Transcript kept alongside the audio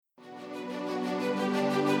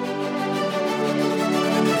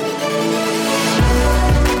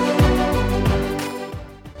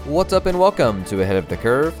What's up and welcome to Ahead of the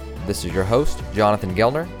Curve. This is your host, Jonathan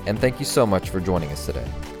Gelner, and thank you so much for joining us today.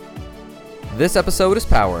 This episode is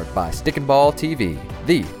powered by Stick and Ball TV,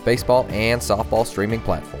 the baseball and softball streaming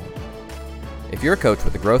platform. If you're a coach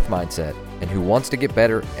with a growth mindset and who wants to get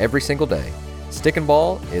better every single day, Stick and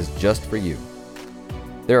Ball is just for you.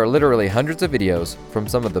 There are literally hundreds of videos from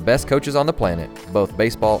some of the best coaches on the planet, both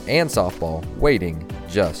baseball and softball, waiting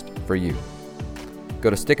just for you. Go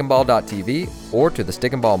to stickandball.tv or to the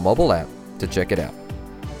Stick and Ball mobile app to check it out.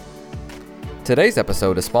 Today's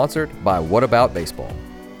episode is sponsored by What About Baseball.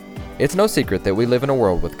 It's no secret that we live in a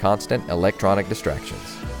world with constant electronic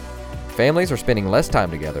distractions. Families are spending less time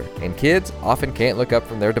together, and kids often can't look up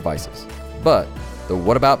from their devices. But the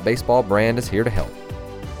What About Baseball brand is here to help.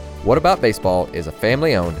 What About Baseball is a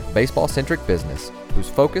family-owned, baseball-centric business whose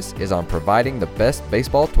focus is on providing the best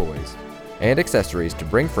baseball toys and accessories to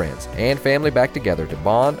bring friends and family back together to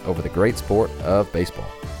bond over the great sport of baseball.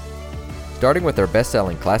 Starting with their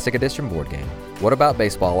best-selling Classic Edition board game, What About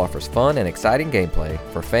Baseball offers fun and exciting gameplay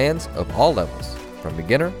for fans of all levels, from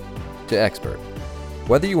beginner to expert.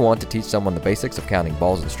 Whether you want to teach someone the basics of counting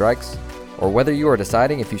balls and strikes, or whether you are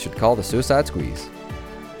deciding if you should call the suicide squeeze,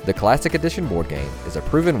 the Classic Edition board game is a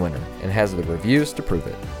proven winner and has the reviews to prove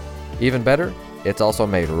it. Even better, it's also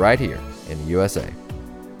made right here in the USA.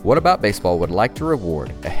 What About Baseball would like to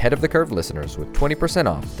reward Ahead of the Curve listeners with 20%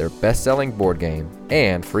 off their best-selling board game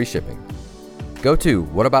and free shipping. Go to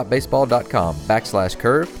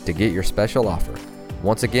whataboutbaseball.com/curve to get your special offer.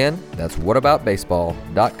 Once again, that's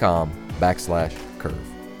whataboutbaseball.com/curve.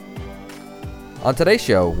 On today's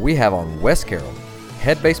show, we have on Wes Carroll,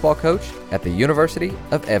 head baseball coach at the University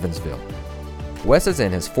of Evansville. Wes is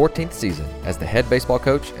in his 14th season as the head baseball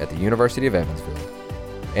coach at the University of Evansville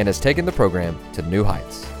and has taken the program to new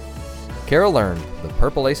heights. Carroll learned the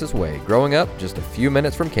Purple Aces way growing up just a few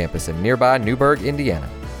minutes from campus in nearby Newburgh, Indiana.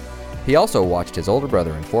 He also watched his older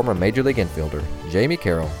brother and former Major League infielder, Jamie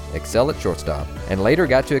Carroll, excel at shortstop and later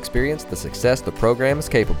got to experience the success the program is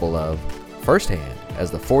capable of firsthand as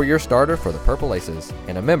the 4-year starter for the Purple Aces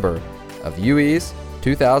and a member of UE's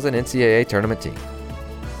 2000 NCAA tournament team.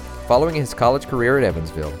 Following his college career at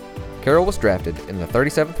Evansville, Carroll was drafted in the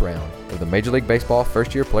 37th round of the Major League Baseball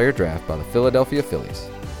first-year player draft by the Philadelphia Phillies.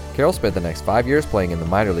 Carroll spent the next 5 years playing in the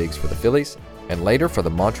minor leagues for the Phillies and later for the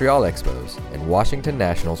Montreal Expos and Washington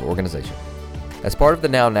Nationals organization. As part of the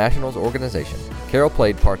now Nationals organization, Carroll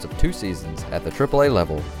played parts of 2 seasons at the AAA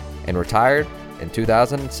level and retired in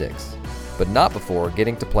 2006, but not before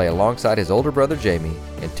getting to play alongside his older brother Jamie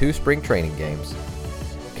in 2 spring training games.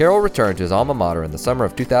 Carroll returned to his alma mater in the summer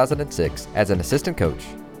of 2006 as an assistant coach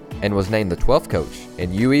and was named the 12th coach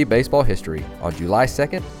in UE baseball history on July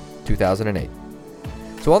 2nd, 2008.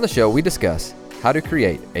 So on the show, we discuss how to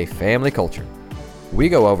create a family culture. We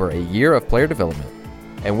go over a year of player development,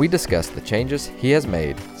 and we discuss the changes he has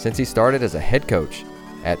made since he started as a head coach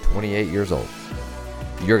at 28 years old.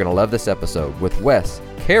 You're going to love this episode with Wes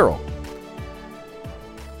Carroll.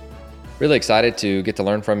 Really excited to get to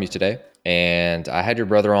learn from you today. And I had your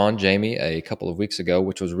brother on, Jamie, a couple of weeks ago,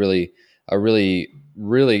 which was really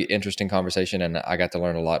interesting conversation, and I got to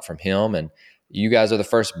learn a lot from him. And you guys are the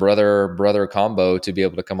first brother combo to be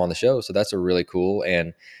able to come on the show, so that's a really cool.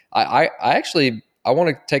 And I want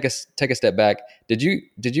to take a step back. Did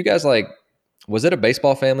you guys was it a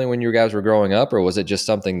baseball family when you guys were growing up, or was it just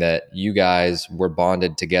something that you guys were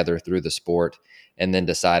bonded together through the sport and then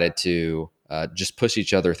decided to just push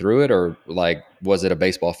each other through it, or was it a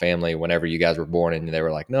baseball family whenever you guys were born and they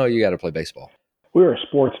were like, no, you got to play baseball? We were a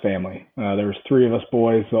sports family. There was 3 of us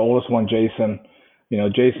boys. The oldest one, Jason.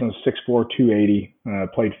 Jason's 6'4", 280,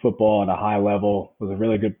 played football at a high level, was a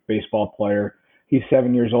really good baseball player. He's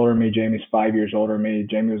 7 years older than me. Jamie's 5 years older than me.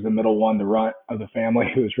 Jamie was the middle one, the runt of the family.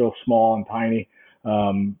 He was real small and tiny.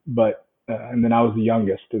 And then I was the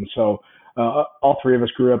youngest. And so all 3 of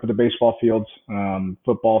us grew up at the baseball fields,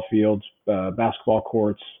 football fields, basketball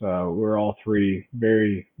courts. We're all 3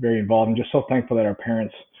 very, very involved. I'm just so thankful that our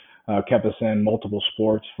parents kept us in multiple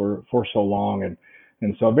sports for so long.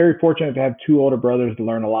 And so very fortunate to have 2 older brothers to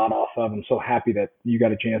learn a lot off of. I'm so happy that you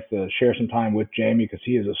got a chance to share some time with Jamie, because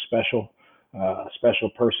he is a special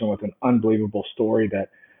person with an unbelievable story that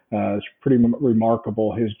is pretty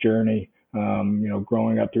remarkable. His journey,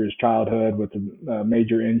 growing up through his childhood with a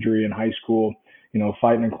major injury in high school,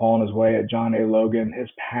 fighting and clawing his way at John A. Logan. His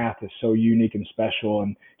path is so unique and special,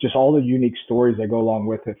 and just all the unique stories that go along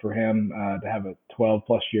with it for him to have a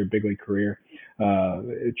 12-plus year big league career.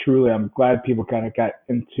 Truly, I'm glad people kind of got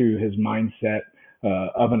into his mindset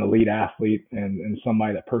of an elite athlete and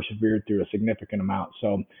somebody that persevered through a significant amount.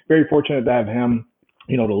 So very fortunate to have him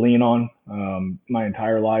to lean on my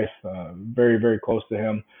entire life. Very, very close to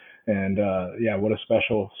him. And yeah, what a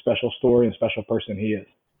special story and special person he is.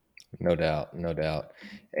 No doubt, no doubt.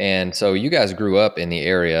 And so you guys grew up in the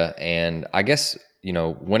area, and I guess,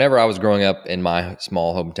 whenever I was growing up in my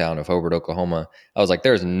small hometown of Hobart, Oklahoma, I was like,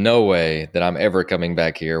 there's no way that I'm ever coming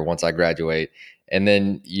back here once I graduate. And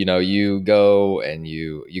then, you go and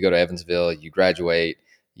you go to Evansville, you graduate,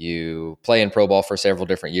 you play in pro ball for several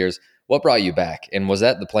different years. What brought you back? And was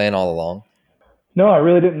that the plan all along? No, I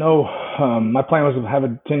really didn't know. My plan was to have a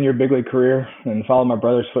 10-year big league career and follow my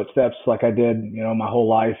brother's footsteps like I did, my whole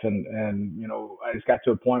life. And I just got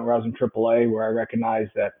to a point where I was in AAA where I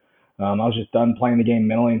recognized that I was just done playing the game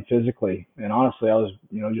mentally and physically. And honestly, I was,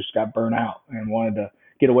 just got burnt out and wanted to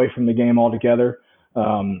get away from the game altogether.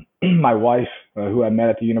 My wife, who I met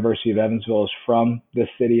at the University of Evansville, is from this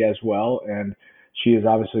city as well, and she is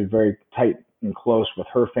obviously very tight and close with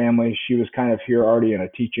her family. She was kind of here already in a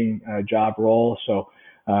teaching job role, so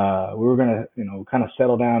we were going to, kind of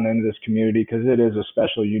settle down into this community because it is a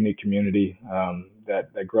special, unique community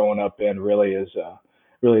that growing up in really is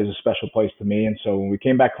a special place to me. And so when we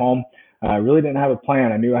came back home, I really didn't have a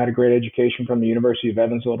plan. I knew I had a great education from the University of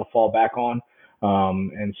Evansville to fall back on,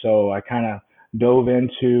 and so I kind of dove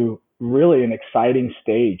into really an exciting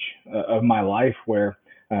stage of my life where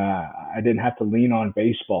I didn't have to lean on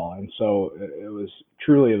baseball, and so it was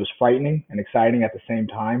frightening and exciting at the same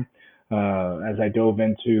time. As I dove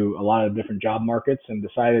into a lot of different job markets and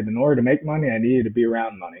decided in order to make money, I needed to be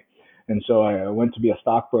around money, and so I went to be a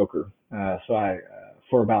stockbroker.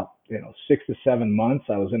 For about 6 to 7 months,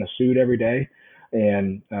 I was in a suit every day,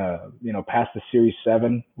 and passed the Series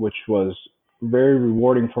 7, which was very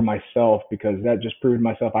rewarding for myself because that just proved to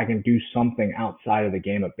myself I can do something outside of the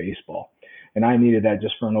game of baseball. And I needed that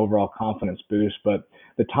just for an overall confidence boost. But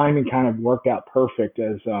the timing kind of worked out perfect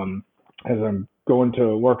as I'm going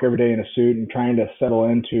to work every day in a suit and trying to settle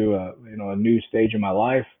into a new stage in my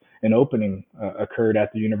life. An opening occurred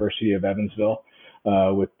at the University of Evansville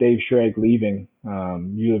with Dave Schrag leaving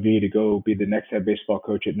U of E to go be the next head baseball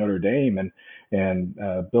coach at Notre Dame, and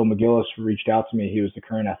Bill McGillis reached out to me. He was the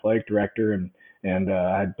current athletic director, and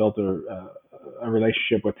I had built a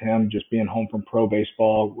relationship with him, just being home from pro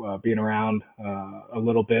baseball, being around a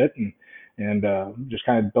little bit, and just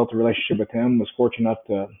kind of built a relationship with him. Was fortunate enough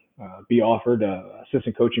to be offered a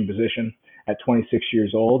assistant coaching position at 26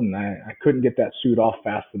 years old, and I couldn't get that suit off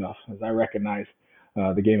fast enough, as I recognized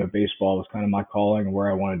the game of baseball was kind of my calling and where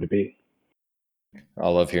I wanted to be. I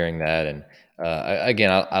love hearing that. And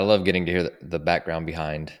again, I love getting to hear the background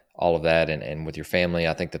behind all of that, and with your family.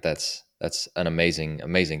 I think that's an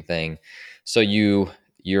amazing thing. So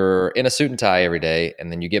you're in a suit and tie every day,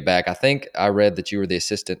 and then you get back. I think I read that you were the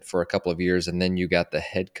assistant for a couple of years, and then you got the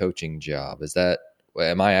head coaching job.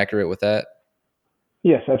 Am I accurate with that?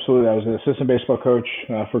 Yes, absolutely. I was an assistant baseball coach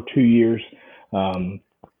for 2 years. Um,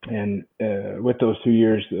 and with those 2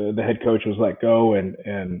 years, the head coach was let go,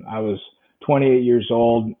 and I was 28 years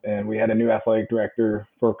old, and we had a new athletic director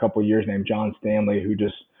for a couple of years named John Stanley,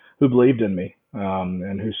 who believed in me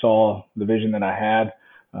and who saw the vision that I had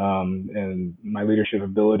and my leadership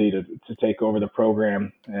ability to take over the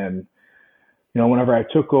program. And whenever I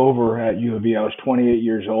took over at U of E, I was 28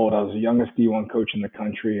 years old. I was the youngest D1 coach in the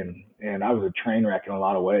country, and I was a train wreck in a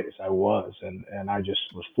lot of ways. I was, and I just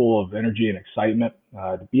was full of energy and excitement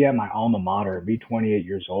to be at my alma mater, be 28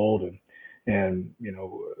 years old, and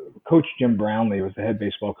Coach Jim Brownlee was the head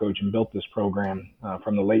baseball coach and built this program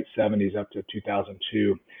from the late 70s up to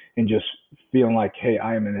 2002, and just feeling like, hey,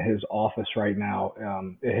 I am in his office right now.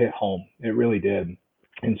 It hit home. It really did,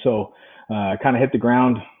 and so I kind of hit the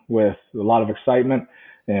ground with a lot of excitement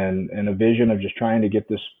and a vision of just trying to get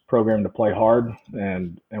this program to play hard.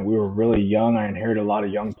 And we were really young. I inherited a lot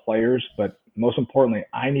of young players, but most importantly,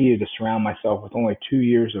 I needed to surround myself with only 2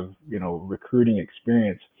 years of recruiting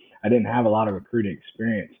experience. I didn't have a lot of recruiting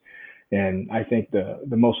experience. And I think the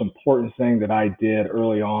most important thing that I did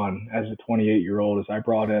early on as a 28-year-old is I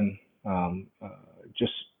brought in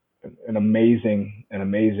just an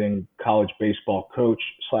amazing college baseball coach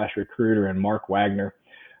slash recruiter and Mark Wagner.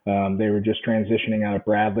 They were just transitioning out of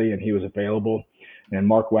Bradley, and he was available. And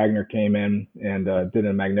Mark Wagner came in and did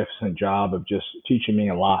a magnificent job of just teaching me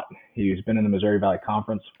a lot. He's been in the Missouri Valley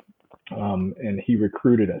Conference, and he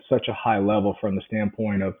recruited at such a high level from the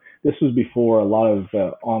standpoint of this was before a lot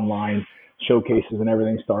of online showcases and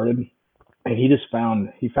everything started. And he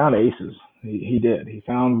found aces. He did. He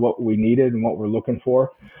found what we needed and what we're looking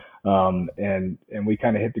for. And we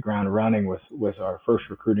kind of hit the ground running with our first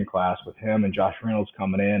recruiting class with him and Josh Reynolds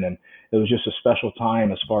coming in. And it was just a special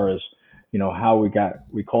time as far as, how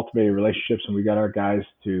we cultivated relationships and we got our guys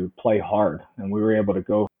to play hard, and we were able to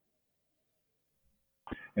go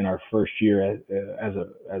in our first year as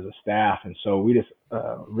a staff. And so we just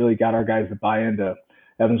really got our guys to buy into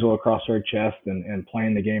Evansville across our chest and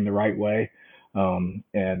playing the game the right way. And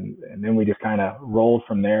then we just kind of rolled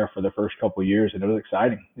from there for the first couple of years, and it was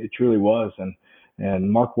exciting. It truly was. And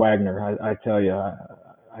Mark Wagner, I tell you,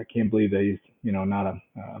 I can't believe that he's not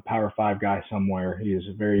a Power Five guy somewhere. He is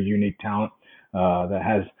a very unique talent that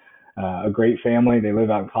has a great family. They live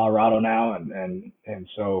out in Colorado now, and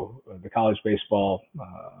so the college baseball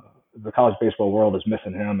world is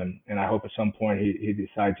missing him, and I hope at some point he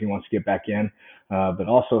decides he wants to get back in. But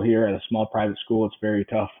also here at a small private school, it's very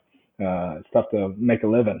tough. It's tough to make a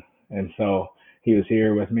living, and so he was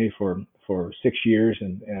here with me for 6 years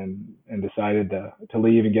and decided to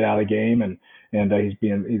leave and get out of the game, and he's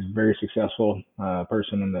a very successful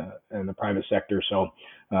person in the private sector. So,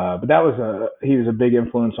 but he was a big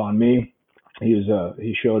influence on me.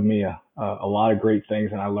 He showed me a lot of great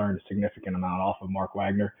things, and I learned a significant amount off of Mark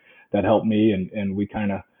Wagner that helped me, and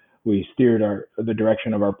we steered the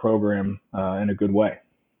direction of our program in a good way.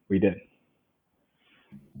 We did.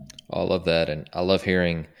 I love that, and I love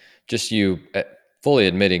hearing just you fully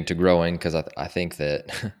admitting to growing, because I think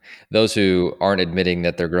that those who aren't admitting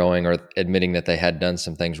that they're growing or admitting that they had done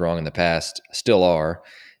some things wrong in the past still are.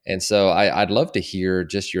 And so I'd love to hear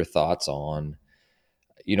just your thoughts on,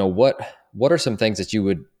 what are some things that you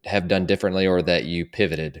would have done differently or that you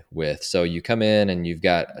pivoted with? So you come in and you've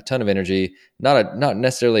got a ton of energy, not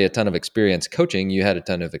necessarily a ton of experience coaching. You had a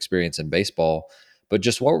ton of experience in baseball, but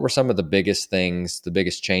just what were some of the biggest things, the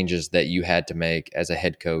biggest changes that you had to make as a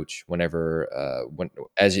head coach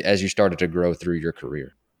as you started to grow through your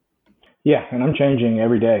career? Yeah, and I'm changing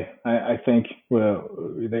every day. I think we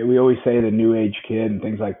always say the new age kid and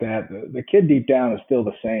things like that. The kid deep down is still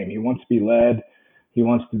the same. He wants to be led. He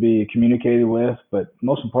wants to be communicated with, but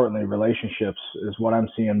most importantly, relationships is what I'm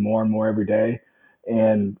seeing more and more every day,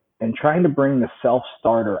 and trying to bring the self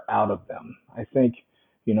starter out of them. I think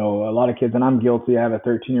a lot of kids, and I'm guilty. I have a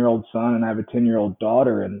 13-year-old son and I have a 10-year-old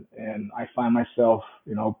daughter, and I find myself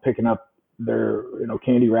picking up their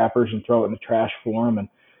candy wrappers and throw it in the trash for them. And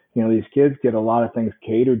these kids get a lot of things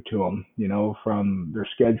catered to them, from their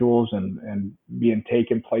schedules and being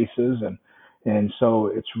taken places, and so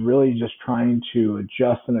it's really just trying to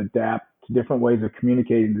adjust and adapt to different ways of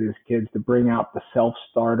communicating to these kids to bring out the self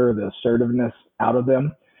starter, the assertiveness out of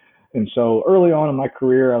them. And so early on in my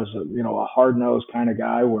career, I was a hard nosed kind of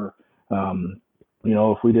guy where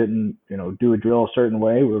if we didn't do a drill a certain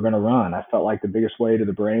way, we were going to run. I felt like the biggest way to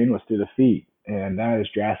the brain was through the feet, and that has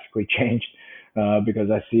drastically changed because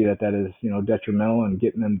I see that is detrimental in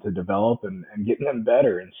getting them to develop and getting them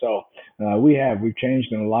better. And so we've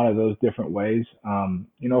changed in a lot of those different ways.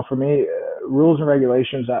 For me, rules and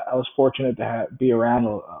regulations. I was fortunate to be around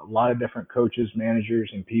a lot of different coaches, managers,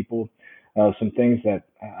 and people. Some things that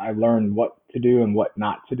I learned what to do and what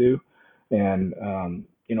not to do. And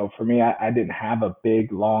for me, I didn't have a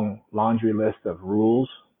big long laundry list of rules.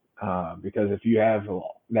 Because if you have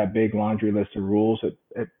that big laundry list of rules,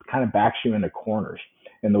 it kind of backs you into corners.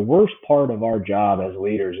 And the worst part of our job as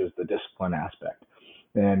leaders is the discipline aspect.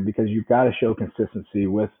 And because you've got to show consistency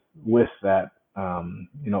with that,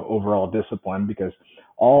 overall discipline, because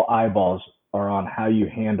all eyeballs are on how you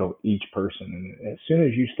handle each person. And as soon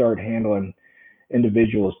as you start handling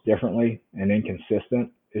individuals differently and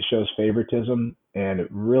inconsistent, it shows favoritism, and it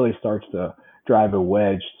really starts to drive a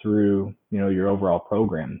wedge through your overall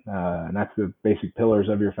program, and that's the basic pillars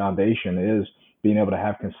of your foundation, is being able to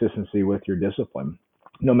have consistency with your discipline,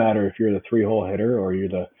 no matter if you're the 3-hole hitter or you're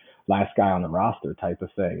the last guy on the roster type of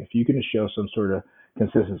thing. If you can show some sort of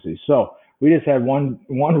consistency. So we just had one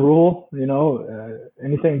rule.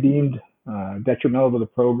 Anything deemed detrimental to the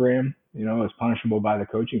program is punishable by the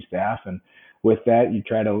coaching staff, and with that you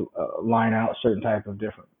try to line out certain type of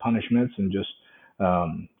different punishments and just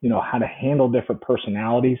how to handle different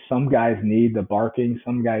personalities. Some guys need the barking.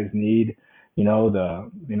 Some guys need,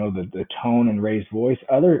 the tone and raised voice.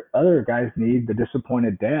 Other guys need the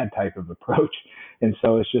disappointed dad type of approach. And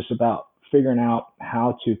so it's just about figuring out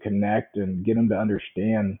how to connect and get them to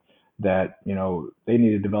understand that, they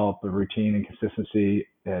need to develop a routine and consistency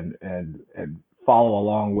and follow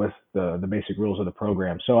along with the basic rules of the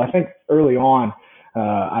program. So I think early on,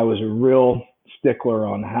 I was a real stickler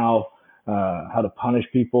on how to punish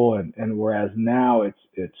people, and whereas now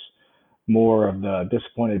it's more of the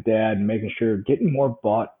disappointed dad and making sure getting more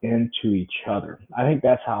bought into each other. I think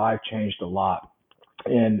that's how I've changed a lot,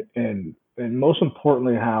 and most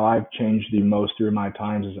importantly, how I've changed the most through my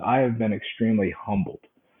times is I have been extremely humbled.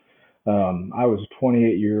 I was a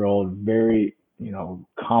 28-year-old, very,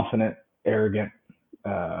 confident, arrogant,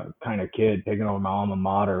 kind of kid taking over my alma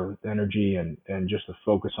mater with energy and just a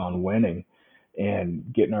focus on winning and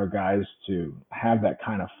getting our guys to have that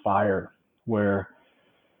kind of fire where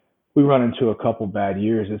we run into a couple bad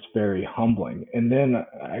years. It's very humbling. And then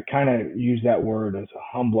I kind of use that word as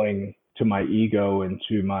humbling to my ego and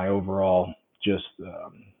to my overall just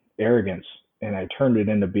arrogance. And I turned it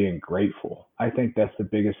into being grateful. I think that's the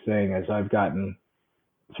biggest thing as I've gotten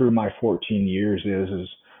through my 14 years is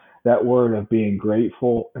that word of being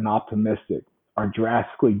grateful and optimistic are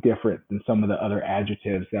drastically different than some of the other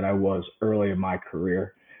adjectives that I was early in my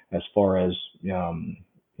career as far as um,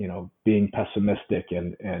 being pessimistic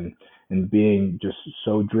and being just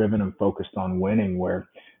so driven and focused on winning where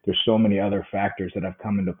there's so many other factors that have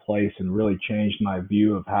come into place and really changed my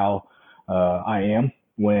view of how I am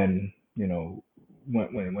when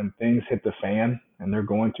when things hit the fan and they're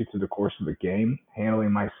going to through the course of the game,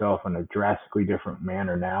 handling myself in a drastically different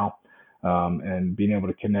manner now, and being able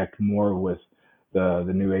to connect more with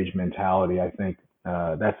the new age mentality. I think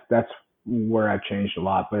that's where I've changed a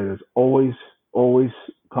lot, but it has always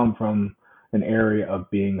come from an area of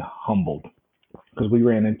being humbled because we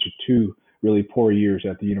ran into two really poor years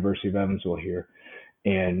at the University of Evansville here,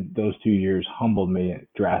 and those 2 years humbled me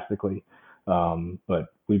drastically. But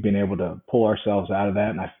we've been able to pull ourselves out of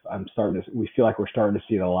that, and I'm starting to. We feel like we're starting to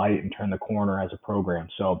see the light and turn the corner as a program.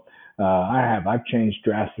 So I've changed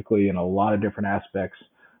drastically in a lot of different aspects,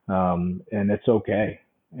 and it's okay,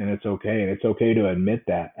 and it's okay to admit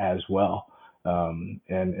that as well.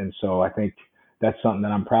 And so I think that's something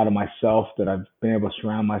that I'm proud of myself that I've been able to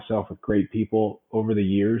surround myself with great people over the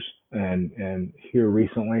years, and here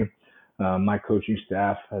recently my coaching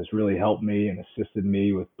staff has really helped me and assisted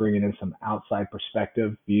me with bringing in some outside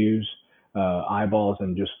perspective, views, eyeballs,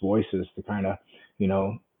 and just voices to kind of,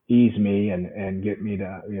 ease me and get me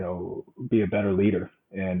to, be a better leader.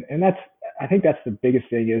 And that's, I think that's the biggest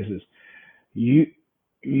thing is you,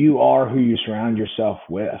 you are who you surround yourself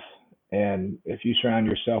with. And if you surround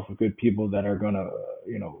yourself with good people that are going to,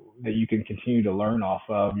 that you can continue to learn off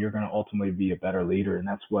of, you're going to ultimately be a better leader. And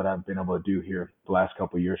that's what I've been able to do here the last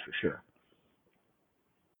couple of years for sure.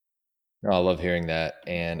 I love hearing that.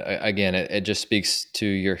 And again, it just speaks to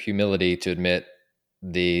your humility to admit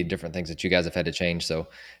the different things that you guys have had to change. So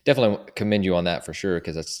definitely commend you on that for sure,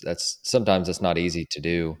 because that's sometimes it's not easy to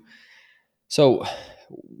do. So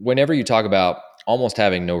whenever you talk about almost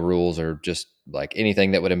having no rules or just like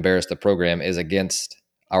anything that would embarrass the program is against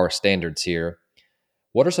our standards here,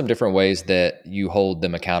 what are some different ways that you hold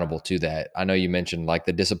them accountable to that? I know you mentioned like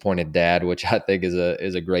the disappointed dad, which I think is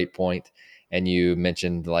a great point, and you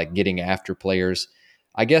mentioned like getting after players.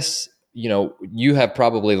 I guess, you have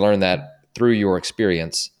probably learned that through your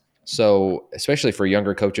experience. So, especially for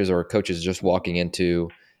younger coaches or coaches just walking into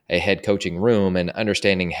a head coaching room and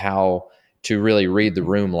understanding how to really read the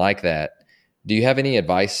room like that, do you have any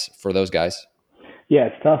advice for those guys? Yeah,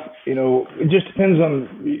 it's tough. It just depends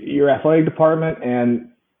on your athletic department and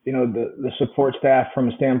the support staff from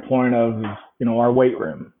a standpoint of our weight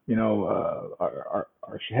room. Our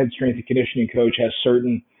head strength and conditioning coach has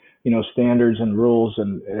certain standards and rules,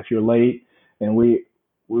 and if you're late, and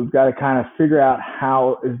we've got to kind of figure out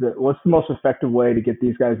what's the most effective way to get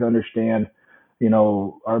these guys to understand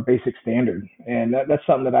our basic standard, and that's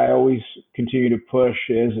something that I always continue to push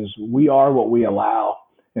is we are what we allow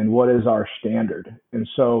and what is our standard. And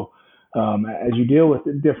so, as you deal with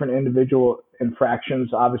different individual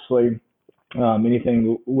infractions, obviously,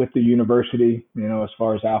 anything with the university, as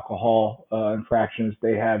far as alcohol infractions,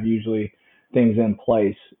 they have usually things in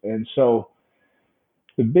place. And so,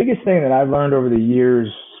 the biggest thing that I've learned over the years,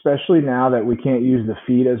 especially now that we can't use the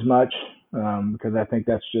feet as much, because I think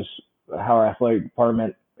that's just how our athletic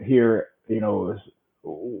department here, is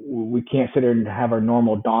we can't sit there and have our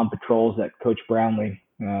normal dawn patrols that Coach Brownlee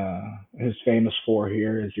is famous for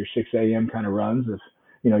here is your 6 a.m. kind of runs. If,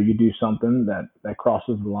 you do something that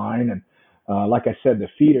crosses the line. And like I said, the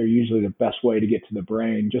feet are usually the best way to get to the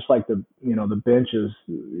brain, just like the bench is,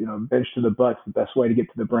 bench to the butt's the best way to get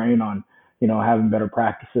to the brain on, having better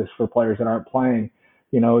practices for players that aren't playing,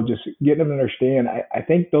 just getting them to understand. I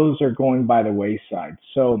think those are going by the wayside.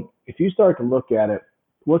 So if you start to look at it,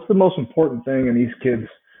 what's the most important thing in these kids'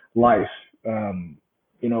 life?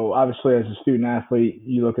 Obviously as a student athlete,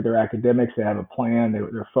 you look at their academics, they have a plan,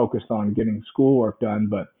 they're focused on getting schoolwork done,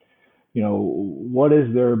 but what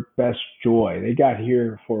is their best joy? They got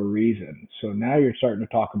here for a reason. So now you're starting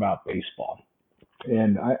to talk about baseball.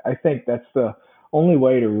 And I think that's the only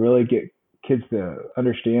way to really get kids to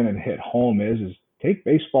understand and hit home is take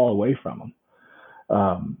baseball away from them.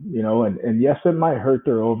 And yes, it might hurt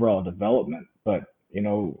their overall development, but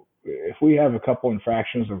if we have a couple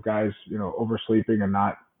infractions of guys, oversleeping and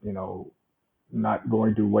not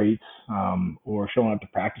going to weights, or showing up to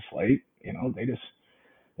practice late,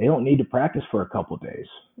 they don't need to practice for a couple of days,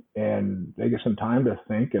 and they get some time to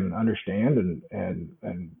think and understand, and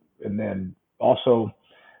then also,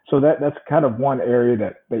 so that's kind of one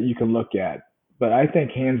area that you can look at. But I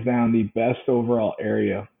think hands down the best overall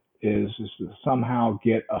area is to somehow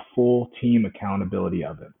get a full team accountability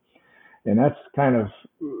of it, and that's kind of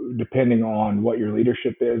depending on what your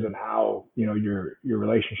leadership is and how your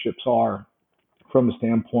relationships are, from a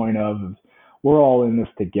standpoint of we're all in this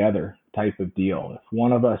together type of deal. If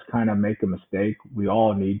one of us kind of make a mistake, we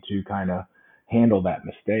all need to kind of handle that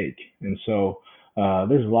mistake. And so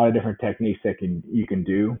there's a lot of different techniques that you can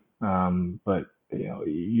do, but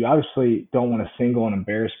you obviously don't want to single and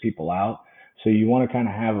embarrass people out. So you want to kind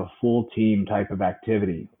of have a full team type of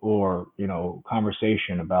activity, or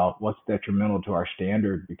conversation about what's detrimental to our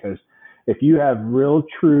standard. Because if you have real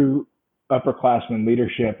true upperclassmen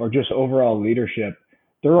leadership, or just overall leadership,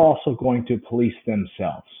 they're also going to police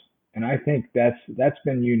themselves. And I think that's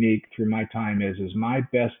been unique through my time is my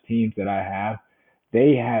best teams that I have,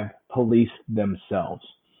 they have policed themselves.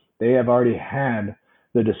 They have already had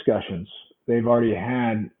the discussions. They've already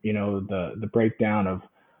had, the breakdown of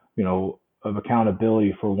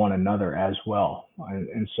accountability for one another as well.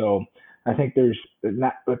 And so I think there's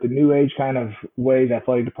not, with the new age kind of way that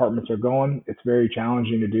athletic departments are going, it's very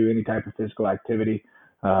challenging to do any type of physical activity.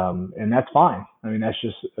 And that's fine. I mean, that's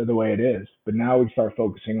just the way it is. But now we start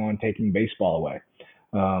focusing on taking baseball away.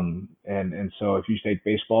 And so if you take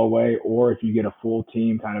baseball away, or if you get a full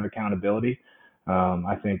team kind of accountability,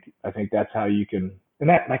 I think that's how you can. And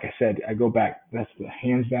that, like I said, I go back. That's the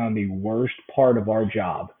hands down the worst part of our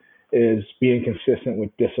job, is being consistent with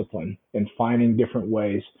discipline and finding different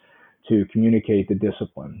ways to communicate the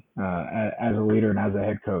discipline, as a leader and as a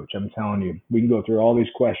head coach. I'm telling you, we can go through all these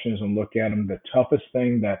questions and look at them. The toughest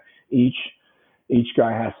thing that each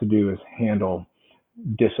guy has to do is handle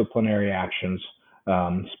disciplinary actions,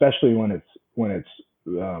 especially when it's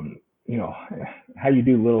how you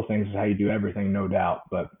do little things is how you do everything, no doubt.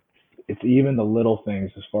 But it's even the little things,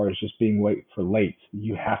 as far as just being late for late,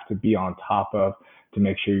 you have to be on top of, to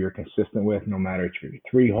make sure you're consistent with, no matter if you're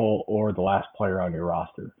 3-hole or the last player on your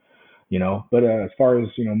roster. But as far as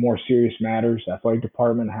more serious matters, athletic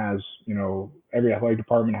department has, every athletic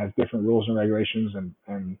department has different rules and regulations,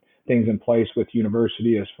 and things in place with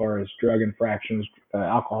university, as far as drug infractions,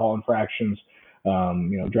 alcohol infractions,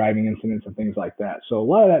 driving incidents and things like that. So a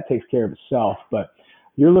lot of that takes care of itself. But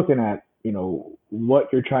you're looking at what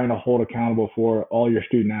you're trying to hold accountable for all your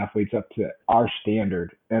student athletes up to our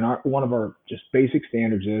standard. And one of our just basic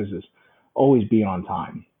standards is always be on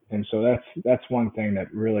time. And so that's one thing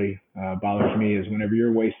that really bothers me, is whenever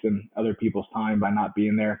you're wasting other people's time by not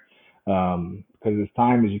being there, because it's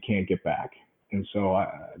time as you can't get back. And so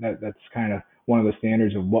that's kind of one of the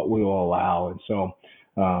standards of what we will allow. And so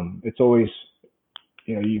it's always,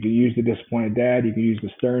 you can use the disappointed dad, you can use the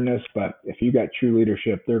sternness, but if you got true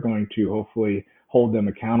leadership, they're going to hopefully hold them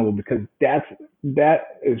accountable, because that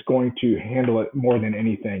is going to handle it more than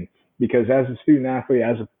anything. Because as a student athlete,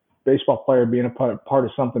 as a baseball player, being a part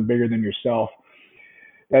of something bigger than yourself,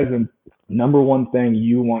 that's the number one thing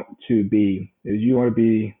you want to be, is you want to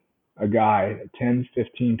be a guy 10,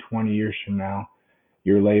 15, 20 years from now,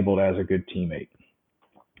 you're labeled as a good teammate.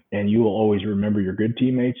 And you will always remember your good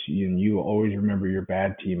teammates, and you will always remember your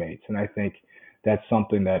bad teammates. And I think that's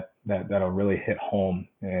something that'll really hit home.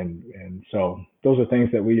 And so those are things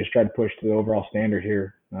that we just try to push to the overall standard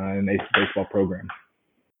here in the baseball program.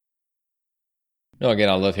 No, again,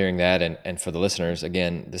 I love hearing that. And for the listeners,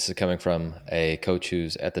 again, this is coming from a coach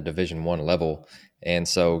who's at the Division I level. And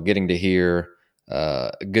so getting to hear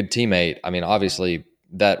a good teammate, I mean, obviously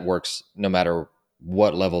that works no matter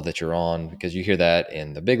what level that you're on, because you hear that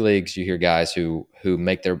in the big leagues. You hear guys who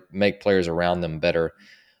make players around them better,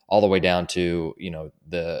 all the way down to,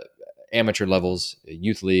 the amateur levels,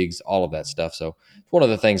 youth leagues, all of that stuff. So it's one of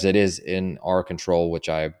the things that is in our control, which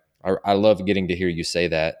I love getting to hear you say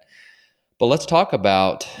that. But let's talk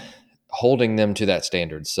about holding them to that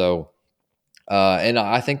standard. So, and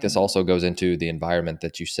I think this also goes into the environment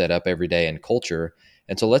that you set up every day and culture.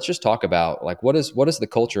 And so let's just talk about, like, what is the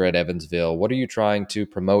culture at Evansville? What are you trying to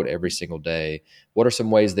promote every single day? What are some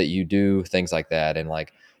ways that you do things like that? And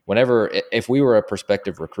like, if we were a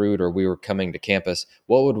prospective recruit or we were coming to campus,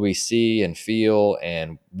 what would we see and feel?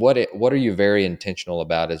 And what are you very intentional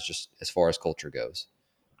about as far as culture goes?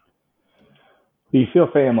 You feel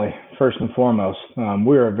family first and foremost.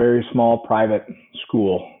 We're a very small private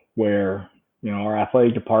school where our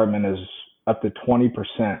athletic department is up to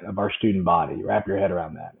 20% of our student body. Wrap your head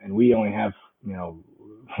around that. And we only have,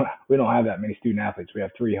 we don't have that many student athletes. We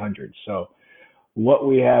have 300. So what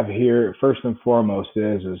we have here, first and foremost,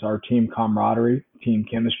 is our team camaraderie, team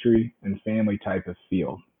chemistry, and family type of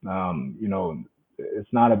feel.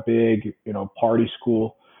 It's not a big, party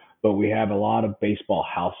school, but we have a lot of baseball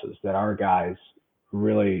houses that our guys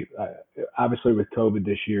really, obviously with COVID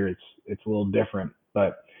this year, it's a little different,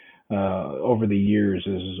 but over the years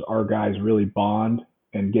is our guys really bond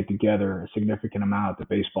and get together a significant amount at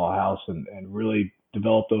the baseball house and really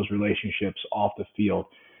develop those relationships off the field.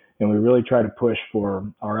 And we really try to push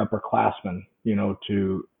for our upperclassmen,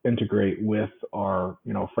 to integrate with our,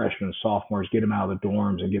 freshmen and sophomores, get them out of the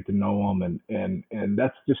dorms and get to know them. And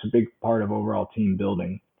that's just a big part of overall team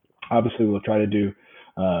building. Obviously, we'll try to do,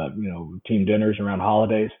 team dinners around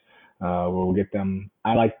holidays, where we'll get them.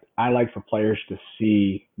 I like for players to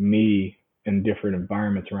see me in different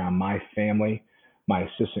environments around my family, my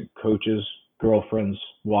assistant coaches, girlfriends,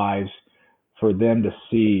 wives, for them to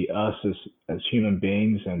see us as human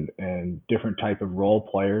beings and different type of role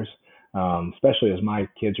players, especially as my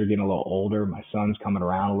kids are getting a little older. My son's coming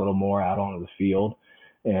around a little more out onto the field.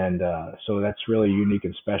 And so that's really unique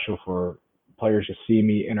and special for players to see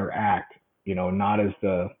me interact, not as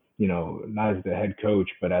the head coach,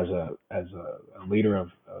 but as a leader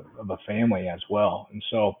of a family as well. And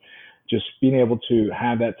so just being able to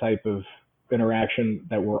have that type of interaction,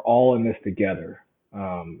 that we're all in this together.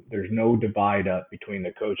 There's no divide up between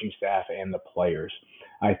the coaching staff and the players.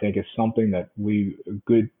 I think it's something that the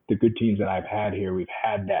good teams that I've had here, we've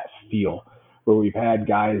had that feel where we've had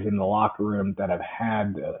guys in the locker room that have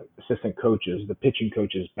had assistant coaches, the pitching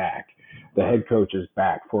coaches back, the head coaches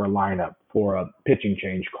back for a lineup, for a pitching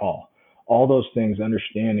change call. All those things,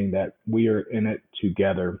 understanding that we are in it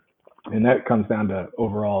together. And that comes down to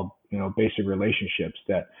overall, basic relationships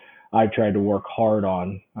that I've tried to work hard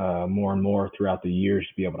on more and more throughout the years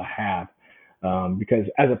to be able to have. Because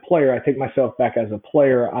as a player, I take myself back as a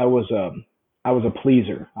player, I was a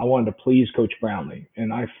pleaser. I wanted to please Coach Brownlee,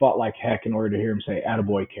 and I fought like heck in order to hear him say,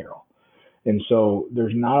 "Attaboy, Carroll." And so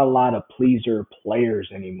there's not a lot of pleaser players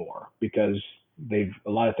anymore because a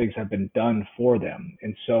lot of things have been done for them.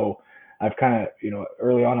 And so I've kind of,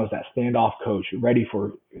 early on I was that standoff coach, ready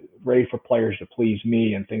for players to please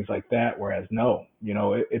me and things like that. Whereas no,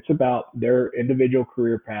 it's about their individual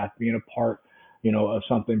career path, being a part, of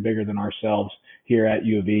something bigger than ourselves here at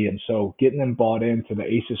U of E. And so getting them bought into the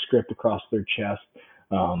ACES script across their chest,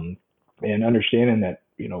 and understanding that,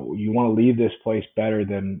 you want to leave this place better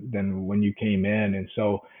than when you came in. And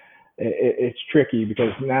so it's tricky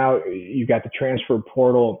because now you've got the transfer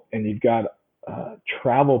portal and you've got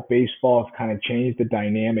travel baseball has kind of changed the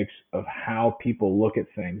dynamics of how people look at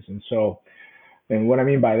things. And so, and what I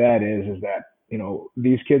mean by that is that,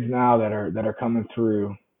 these kids now that are coming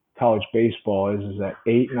through college baseball is that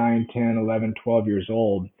 8, 9, 10, 11, 12 years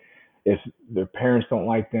old. If their parents don't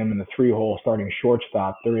like them in the 3-hole starting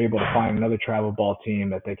shortstop, they're able to find another travel ball team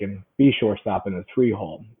that they can be shortstop in the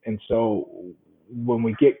 3-hole. And so when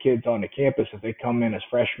we get kids onto campus, if they come in as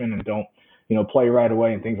freshmen and don't, play right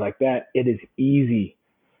away and things like that, it is easy.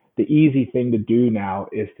 The easy thing to do now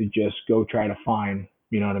is to just go try to find,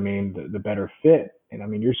 the better fit. And I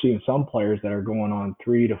mean, you're seeing some players that are going on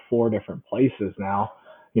 3 to 4 different places now,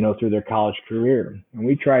 through their college career. And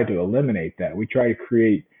we try to eliminate that. We try to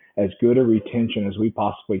create as good a retention as we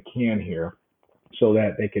possibly can here so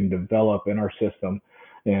that they can develop in our system.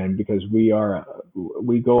 And because we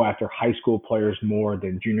go after high school players more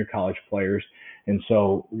than junior college players. And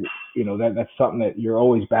so, that's something that you're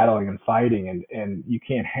always battling and fighting. And you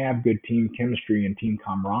can't have good team chemistry and team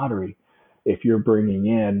camaraderie if you're bringing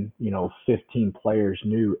in, 15 players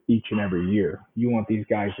new each and every year. You want these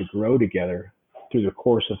guys to grow together through the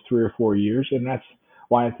course of 3 or 4 years. And that's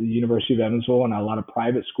why at the University of Evansville and a lot of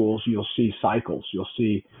private schools, you'll see cycles. You'll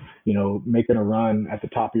see, making a run at the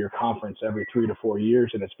top of your conference every 3 to 4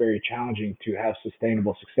 years. And it's very challenging to have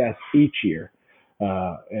sustainable success each year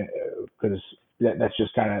because that's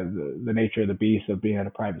just kind of the nature of the beast of being at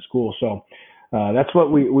a private school. So that's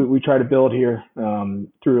what we try to build here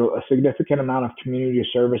through a significant amount of community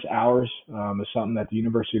service hours. Is something that the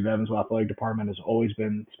University of Evansville Athletic Department has always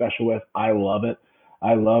been special with. I love it.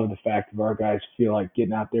 I love the fact that our guys feel like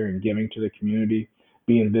getting out there and giving to the community,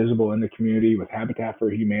 being visible in the community with Habitat for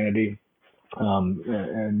Humanity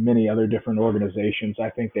and many other different organizations. I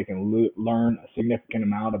think they can learn a significant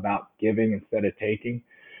amount about giving instead of taking.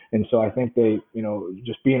 And so I think they,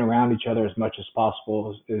 just being around each other as much as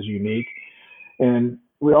possible is unique. And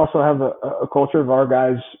we also have a culture of our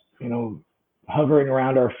guys, hovering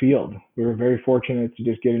around our field. We were very fortunate to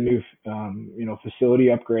just get a new,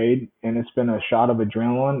 facility upgrade, and it's been a shot of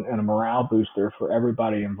adrenaline and a morale booster for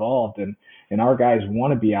everybody involved. And our guys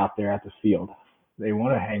want to be out there at the field. They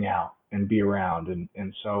want to hang out and be around,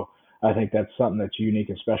 and so I think that's something that's unique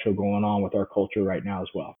and special going on with our culture right now as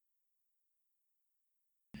well.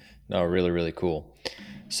 No, really, really cool.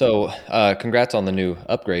 So, congrats on the new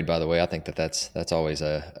upgrade, by the way. I think that's always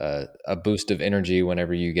a boost of energy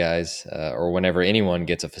whenever you guys or whenever anyone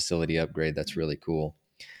gets a facility upgrade. That's really cool.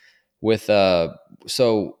 With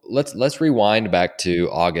so let's rewind back to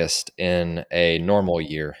August in a normal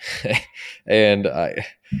year, and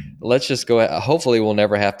let's just go ahead. Hopefully, we'll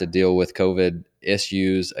never have to deal with COVID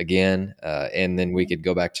issues again, and then we could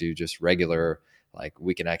go back to just regular, like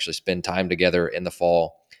we can actually spend time together in the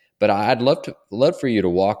fall. But I'd love for you to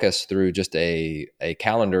walk us through just a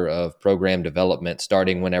calendar of program development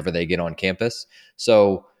starting whenever they get on campus.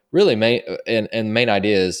 So really, main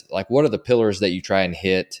idea is like, what are the pillars that you try and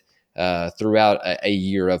hit throughout a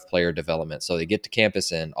year of player development? So they get to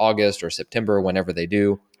campus in August or September, whenever they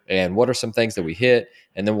do, and what are some things that we hit,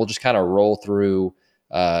 and then we'll just kind of roll through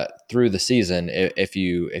the season if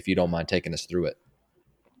you don't mind taking us through it.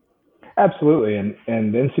 Absolutely,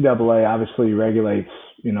 and the NCAA obviously regulates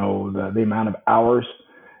the amount of hours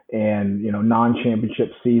and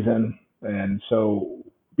non-championship season, and so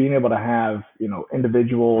being able to have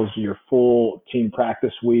individuals, your full team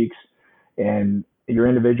practice weeks, and your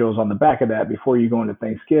individuals on the back of that before you go into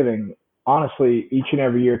Thanksgiving, honestly, each and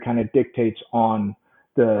every year kind of dictates on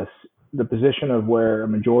the the position of where a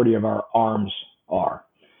majority of our arms are.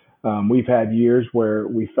 We've had years where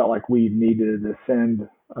we felt like we needed to send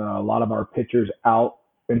a lot of our pitchers out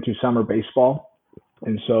into summer baseball.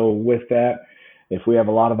 And so with that, if we have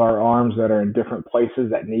a lot of our arms that are in different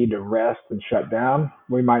places that need to rest and shut down,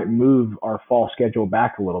 we might move our fall schedule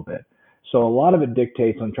back a little bit. So a lot of it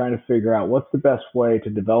dictates on trying to figure out what's the best way to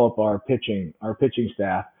develop our pitching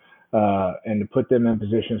staff, and to put them in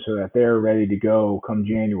position so that they're ready to go come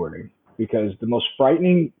January. Because the most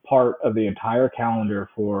frightening part of the entire calendar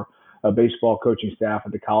for a baseball coaching staff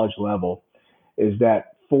at the college level is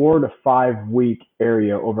that 4 to 5 week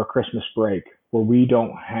area over Christmas break where we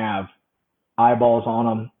don't have eyeballs on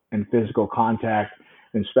them and physical contact,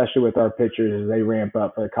 and especially with our pitchers as they ramp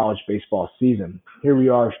up for the college baseball season. Here we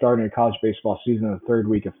are starting a college baseball season in the third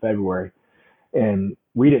week of February, and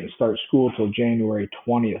we didn't start school till January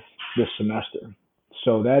 20th this semester.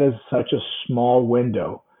 So that is such a small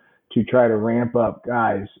window to try to ramp up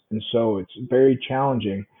guys, and so it's very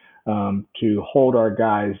challenging to hold our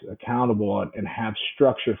guys accountable and have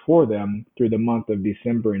structure for them through the month of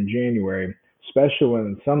December and January, especially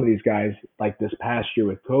when some of these guys, like this past year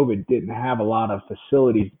with COVID, didn't have a lot of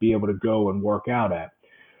facilities to be able to go and work out at.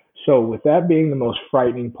 So with that being the most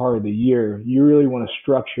frightening part of the year, you really want to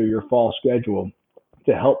structure your fall schedule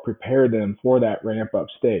to help prepare them for that ramp up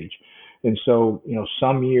stage. And so,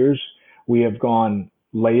 some years we have gone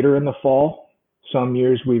later in the fall. Some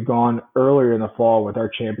years we've gone earlier in the fall with our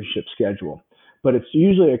championship schedule. But it's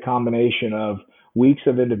usually a combination of weeks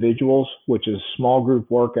of individuals, which is small group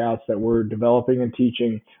workouts that we're developing and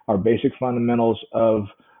teaching our basic fundamentals of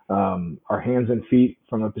our hands and feet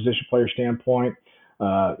from a position player standpoint.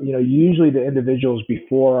 Usually the individuals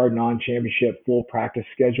before our non-championship full practice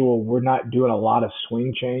schedule, we're not doing a lot of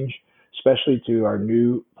swing change, especially to our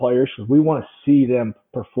new players, because we want to see them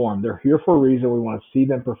perform. They're here for a reason. We want to see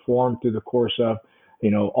them perform through the course of,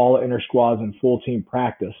 all inter squads and full team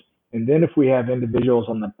practice. And then if we have individuals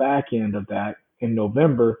on the back end of that in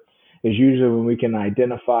November, is usually when we can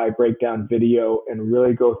identify, break down video, and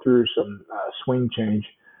really go through some swing change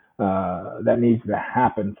that needs to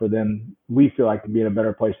happen for them, we feel like, to be in a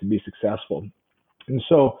better place to be successful. And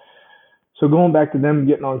so going back to them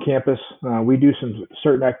getting on campus, we do some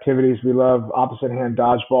certain activities. We love opposite hand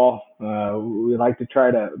dodgeball. We like to try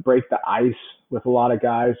to break the ice with a lot of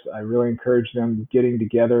guys. I really encourage them getting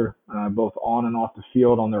together, both on and off the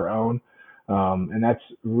field on their own. And that's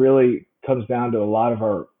really comes down to a lot of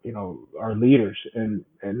our leaders, and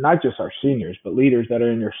not just our seniors, but leaders that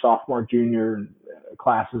are in your sophomore, junior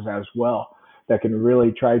classes as well, that can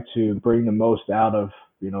really try to bring the most out of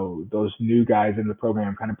those new guys in the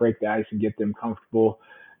program, kind of break the ice and get them comfortable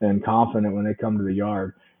and confident when they come to the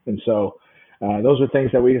yard. And so those are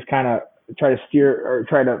things that we just kind of try to steer or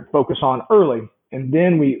try to focus on early, and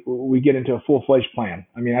then we get into a full-fledged plan.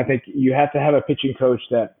 I mean, I think you have to have a pitching coach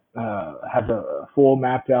that has a full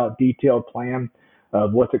mapped out, detailed plan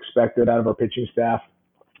of what's expected out of our pitching staff.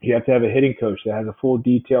 You have to have a hitting coach that has a full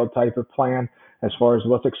detailed type of plan as far as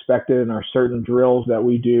what's expected in our certain drills that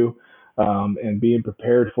we do. and being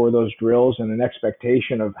prepared for those drills and an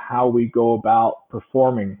expectation of how we go about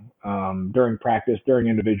performing during practice, during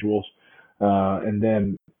individuals, and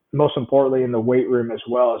then most importantly in the weight room as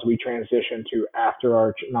well as we transition to after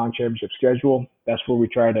our non-championship schedule. That's where we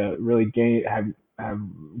try to really have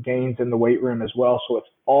gains in the weight room as well. So it's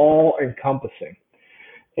all encompassing,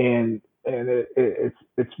 and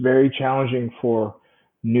it's very challenging for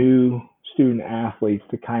new student athletes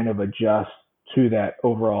to kind of adjust to that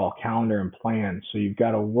overall calendar and plan. So you've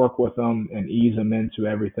got to work with them and ease them into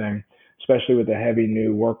everything, especially with the heavy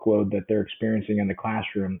new workload that they're experiencing in the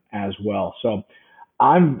classroom as well. So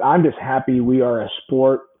I'm just happy we are a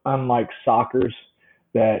sport unlike soccer's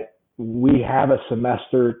that we have a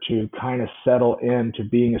semester to kind of settle into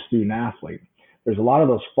being a student athlete. There's a lot of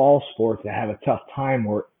those fall sports that have a tough time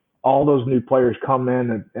where all those new players come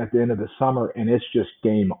in at the end of the summer and it's just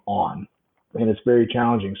game on, and it's very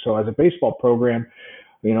challenging. So as a baseball program,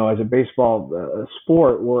 as a baseball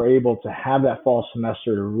sport, we're able to have that fall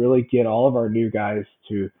semester to really get all of our new guys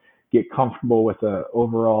to get comfortable with the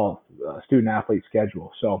overall student athlete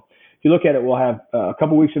schedule. So if you look at it, we'll have a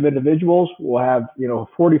couple weeks of individuals. We'll have, a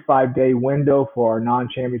 45-day window for our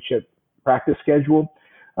non-championship practice schedule.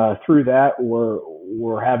 Through that,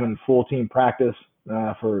 we're having full team practice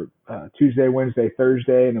for Tuesday, Wednesday,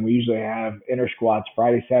 Thursday, and then we usually have inter squads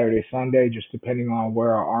Friday, Saturday, Sunday, just depending on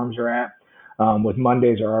where our arms are at. With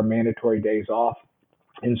Mondays are our mandatory days off,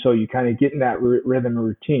 and so you kind of get in that rhythm and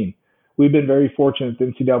routine. We've been very fortunate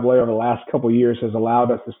that NCAA over the last couple of years has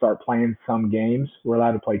allowed us to start playing some games. We're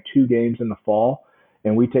allowed to play 2 games in the fall,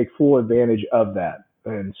 and we take full advantage of that.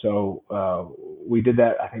 And so we did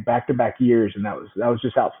that, I think, back-to-back years, and that was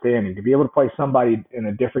just outstanding. To be able to play somebody in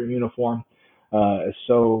a different uniform is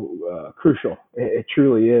so crucial. It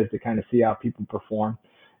truly is, to kind of see how people perform.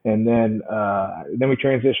 And then we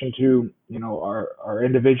transition to our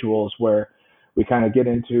individuals, where we kind of get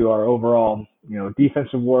into our overall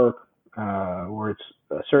defensive work, where it's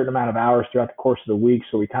a certain amount of hours throughout the course of the week.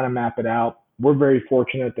 So we kind of map it out. We're very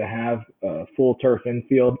fortunate to have a full turf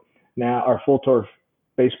infield now, our full turf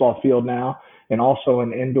baseball field now, and also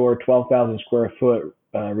an indoor 12,000 square foot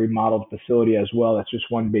remodeled facility as well. That's just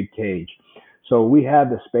one big cage. So we have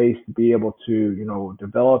the space to be able to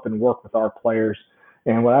develop and work with our players.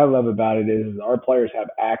 And what I love about it is our players have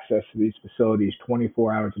access to these facilities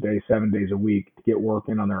 24 hours a day, 7 days a week to get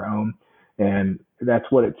working on their own. And that's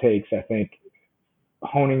what it takes. I think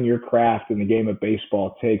honing your craft in the game of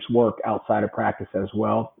baseball takes work outside of practice as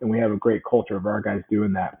well. And we have a great culture of our guys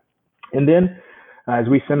doing that. And then as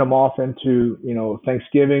we send them off into,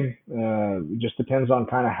 Thanksgiving, it just depends on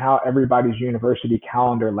kind of how everybody's university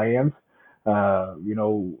calendar lands.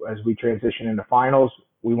 As we transition into finals,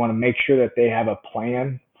 we want to make sure that they have a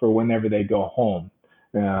plan for whenever they go home.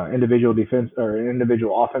 Individual defense or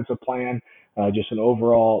individual offensive plan, just an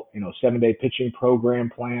overall, 7-day pitching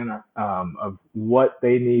program plan of what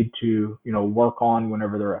they need to, work on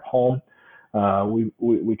whenever they're at home.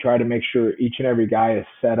 We try to make sure each and every guy is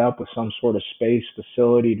set up with some sort of space,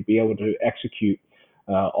 facility to be able to execute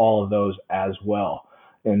all of those as well.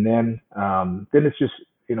 And then it's just,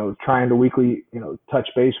 trying to weekly, touch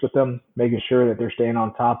base with them, making sure that they're staying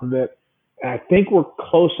on top of it. And I think we're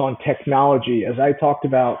close on technology. As I talked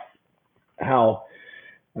about how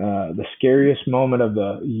the scariest moment of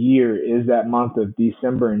the year is that month of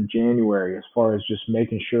December and January, as far as just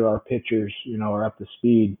making sure our pitchers, are up to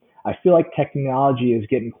speed. I feel like technology is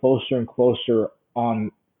getting closer and closer on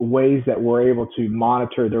ways that we're able to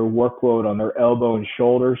monitor their workload on their elbow and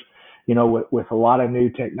shoulders, with a lot of new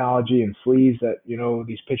technology and sleeves that,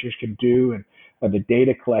 these pitchers can do, and the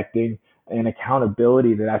data collecting and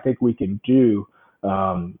accountability that I think we can do,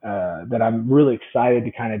 that I'm really excited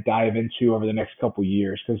to kind of dive into over the next couple of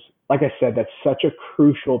years. Because like I said, that's such a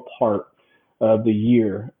crucial part of the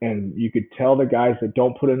year. And you could tell the guys that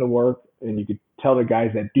don't put in the work, and you could tell the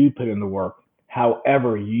guys that do put in the work.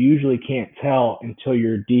 However, you usually can't tell until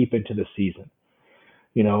you're deep into the season.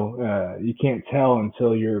 You can't tell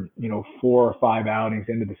until you're, 4 or 5 outings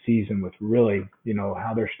into the season with really,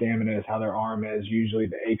 how their stamina is, how their arm is, usually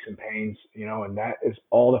the aches and pains, and that is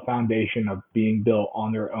all the foundation of being built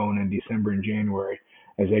on their own in December and January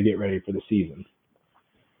as they get ready for the season.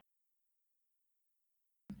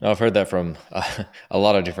 I've heard that from a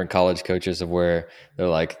lot of different college coaches, of where they're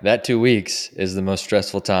like, that 2 weeks is the most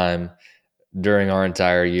stressful time during our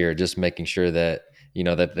entire year, just making sure that,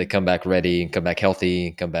 that they come back ready and come back healthy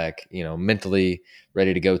and come back, mentally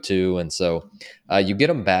ready to go too. And so you get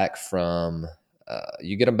them back from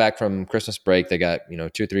Christmas break. They got,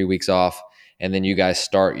 2 or 3 weeks off, and then you guys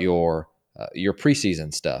start your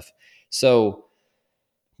preseason stuff. So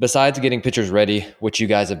Besides getting pitchers ready, which you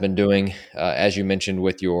guys have been doing, as you mentioned,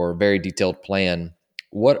 with your very detailed plan,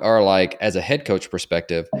 what are like, as a head coach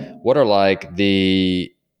perspective, what are like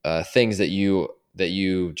the things that you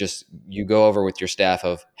go over with your staff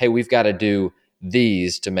of, hey, we've got to do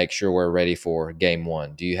these to make sure we're ready for game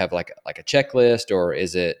one? Do you have like a checklist, or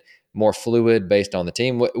is it more fluid based on the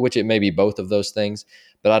team? Which it may be both of those things.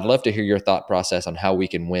 But I'd love to hear your thought process on how we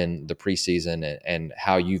can win the preseason, and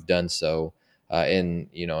how you've done so and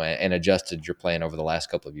adjusted your plan over the last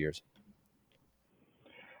couple of years.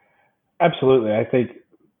 Absolutely. I think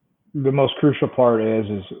the most crucial part is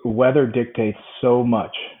weather dictates so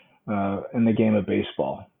much in the game of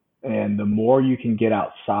baseball, and the more you can get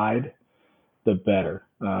outside, the better.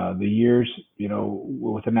 The years,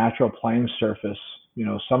 with a natural playing surface,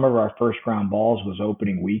 some of our first round balls was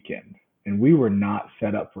opening weekend, and we were not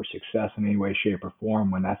set up for success in any way, shape, or form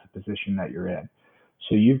when that's the position that you're in.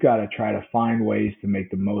 So you've got to try to find ways to make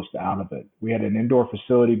the most out of it. We had an indoor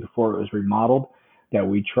facility before it was remodeled that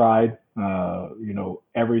we tried,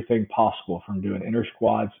 everything possible, from doing inter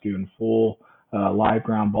squads, doing full live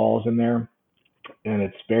ground balls in there, and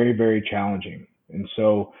it's very, very challenging. And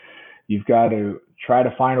so you've got to try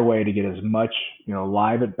to find a way to get as much,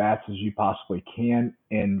 live at bats as you possibly can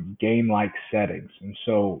in game like settings. And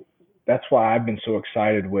so that's why I've been so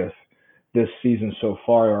excited with this season so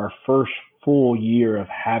far. Our first full year of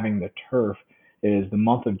having the turf is the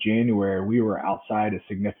month of January. We were outside a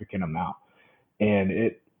significant amount, and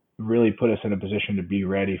it really put us in a position to be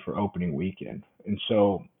ready for opening weekend. And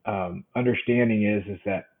so understanding is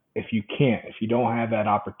that if you don't have that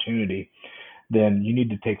opportunity, then you need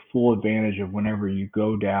to take full advantage of whenever you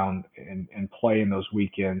go down and play in those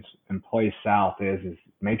weekends and play south is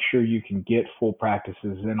make sure you can get full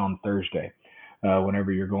practices in on Thursday.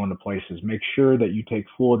 Whenever you're going to places, make sure that you take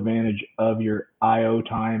full advantage of your IO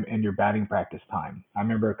time and your batting practice time. I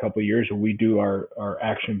remember a couple of years when we do our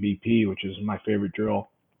action BP, which is my favorite drill.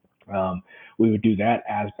 We would do that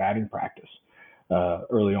as batting practice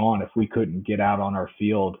early on if we couldn't get out on our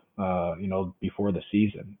field, before the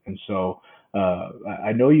season. And so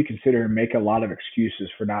I know you consider and make a lot of excuses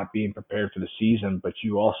for not being prepared for the season, but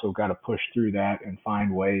you also got to push through that and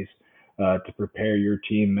find ways to prepare your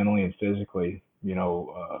team mentally and physically,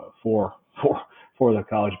 for the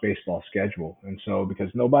college baseball schedule. And so, because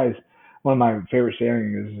one of my favorite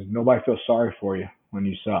sayings is nobody feels sorry for you when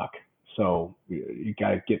you suck. So you got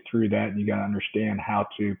to get through that, and you got to understand how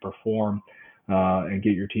to perform and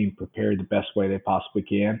get your team prepared the best way they possibly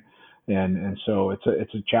can. And so it's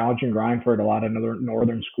a challenging grind for a lot of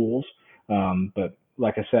northern schools. But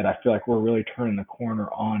like I said, I feel like we're really turning the corner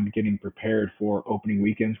on getting prepared for opening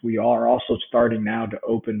weekends. We are also starting now to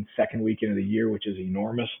open second weekend of the year, which is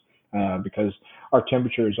enormous because our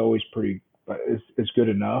temperature is always is good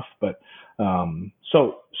enough. But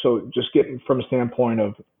so just getting from a standpoint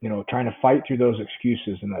of, trying to fight through those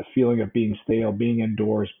excuses and that feeling of being stale, being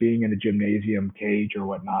indoors, being in a gymnasium cage or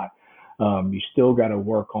whatnot, you still got to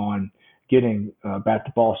work on getting bat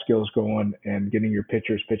to ball skills going and getting your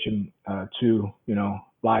pitchers pitching to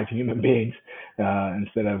live human beings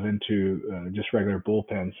instead of into just regular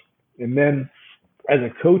bullpens. And then as a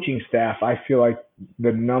coaching staff, I feel like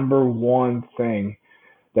the number one thing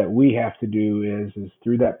that we have to do is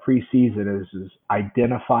through that preseason is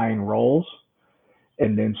identifying roles,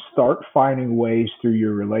 and then start finding ways through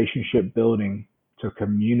your relationship building to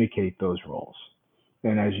communicate those roles.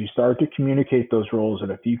 And as you start to communicate those roles, and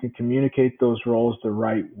if you can communicate those roles the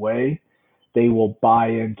right way, they will buy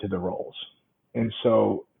into the roles. And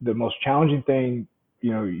so the most challenging thing,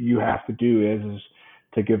 you have to do is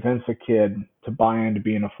to convince a kid to buy into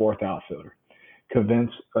being a fourth outfielder, convince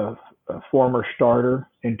a former starter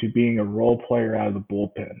into being a role player out of the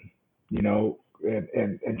bullpen,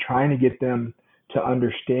 and trying to get them to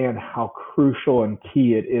understand how crucial and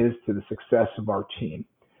key it is to the success of our team.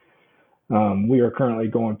 We are currently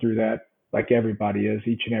going through that like everybody is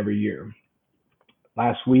each and every year.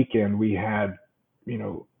 Last weekend, we had,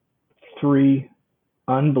 three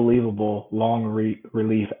unbelievable long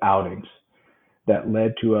relief outings that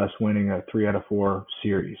led to us winning a 3 out of 4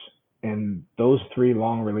 series. And those three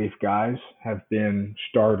long relief guys have been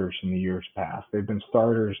starters in the years past. They've been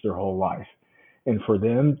starters their whole life. And for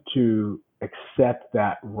them to accept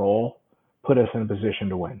that role put us in a position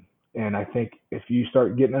to win. And I think if you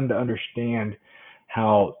start getting them to understand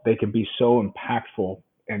how they can be so impactful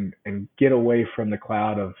and get away from the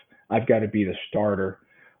cloud of, I've got to be the starter,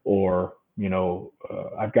 or,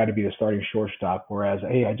 I've got to be the starting shortstop. Whereas,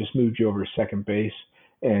 hey, I just moved you over to second base,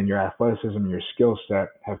 and your athleticism and your skill set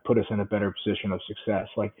have put us in a better position of success.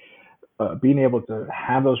 Like being able to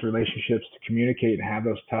have those relationships, to communicate and have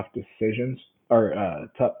those tough decisions or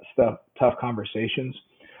tough conversations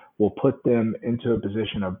will put them into a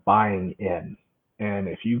position of buying in. And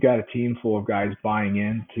if you've got a team full of guys buying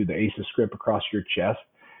in to the ace of script across your chest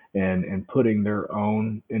and putting their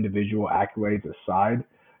own individual accolades aside,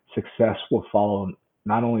 success will follow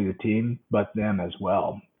not only the team but them as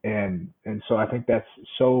well. And so I think that's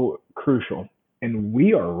so crucial. And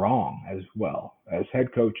we are wrong as well as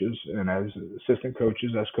head coaches and as assistant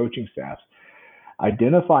coaches, as coaching staffs.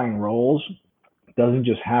 Identifying roles doesn't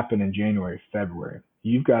just happen in January, February.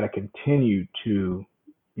 You've got to continue to,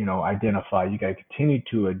 identify. You got to continue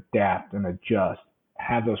to adapt and adjust.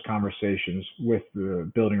 Have those conversations with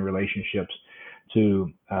the building relationships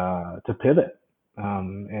to pivot,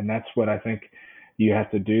 and that's what I think you have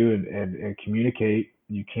to do and communicate.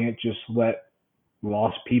 You can't just let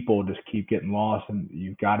lost people just keep getting lost, and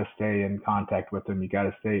you've got to stay in contact with them. You got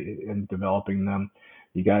to stay in developing them.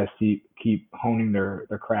 You got to keep honing their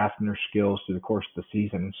craft and their skills through the course of the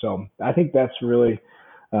season. And so I think that's really,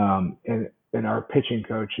 and our pitching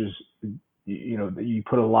coaches, you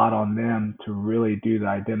put a lot on them to really do the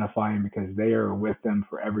identifying because they are with them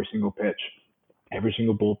for every single pitch, every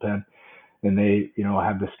single bullpen, and they,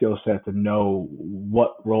 have the skill set to know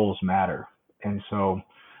what roles matter. And so,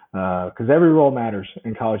 because every role matters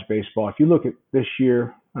in college baseball. If you look at this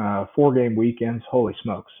year, 4-game weekends, holy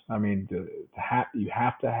smokes! I mean, you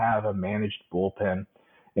have to have a managed bullpen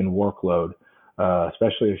and workload,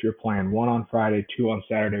 especially if you're playing one on Friday, two on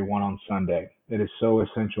Saturday, one on Sunday. It is so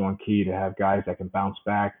essential and key to have guys that can bounce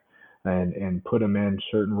back and put them in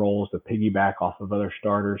certain roles to piggyback off of other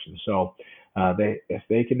starters. And so, if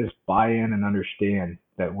they can just buy in and understand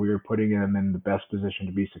that we're putting them in the best position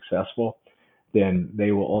to be successful, then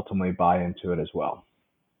they will ultimately buy into it as well.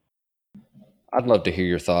 I'd love to hear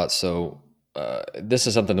your thoughts. So, this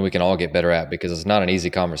is something that we can all get better at because it's not an easy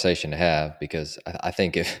conversation to have. Because I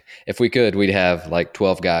think if we could, we'd have like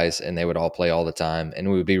 12 guys and they would all play all the time, and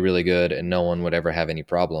we would be really good, and no one would ever have any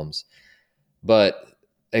problems. But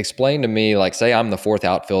explain to me, like, say I'm the fourth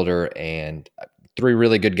outfielder and three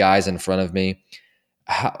really good guys in front of me.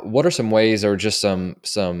 What are some ways, or just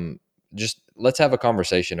just let's have a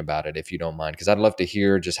conversation about it if you don't mind, because I'd love to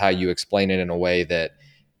hear just how you explain it in a way that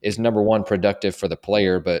is, number one, productive for the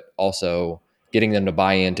player, but also getting them to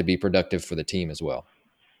buy in to be productive for the team as well.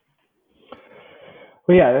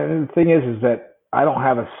 Well, yeah, and the thing is that I don't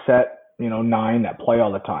have a set, 9 that play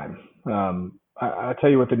all the time. I tell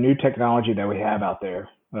you, with the new technology that we have out there,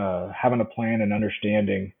 having a plan and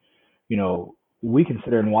understanding, you know, we can sit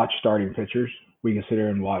there and watch starting pitchers. We can sit there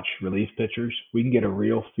and watch relief pitchers. We can get a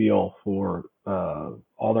real feel for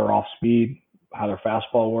all their off speed, how their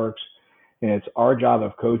fastball works, and it's our job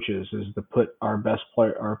of coaches is to put our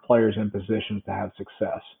players in positions to have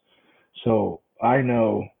success. So I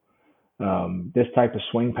know this type of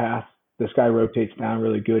swing path. This guy rotates down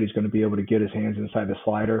really good. He's going to be able to get his hands inside the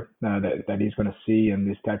slider that he's going to see in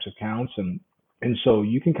these types of counts, and so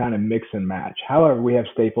you can kind of mix and match. However, we have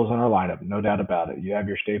staples in our lineup, no doubt about it. You have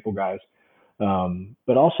your staple guys,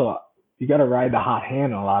 but also you got to ride the hot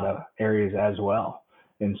hand in a lot of areas as well.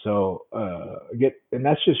 And so and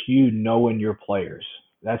that's just you knowing your players.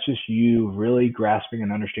 That's just you really grasping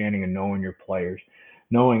and understanding and knowing your players,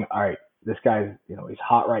 knowing, all right, this guy's, he's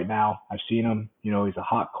hot right now. I've seen him, he's a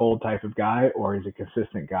hot, cold type of guy, or he's a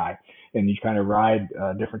consistent guy. And you kind of ride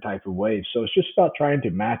different type of waves. So it's just about trying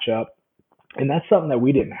to match up. And that's something that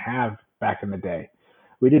we didn't have back in the day.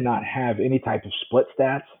 We did not have any type of split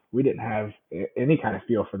stats. We didn't have any kind of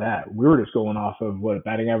feel for that. We were just going off of what a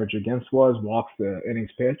batting average against was, walks to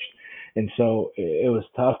innings pitched. And so it was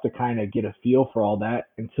tough to kind of get a feel for all that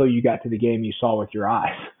until you got to the game you saw with your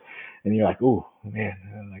eyes. And you're like, oh, man,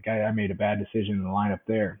 like I made a bad decision in the lineup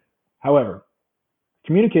there. However,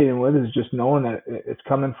 communicating with is just knowing that it's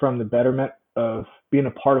coming from the betterment of being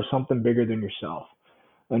a part of something bigger than yourself.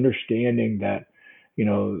 Understanding that,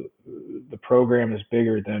 the program is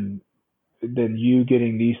bigger than you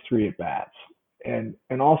getting these 3 at bats. And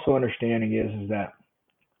also understanding is that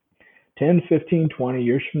 10, 15, 20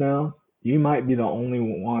 years from now, you might be the only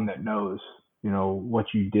one that knows, what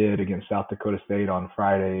you did against South Dakota State on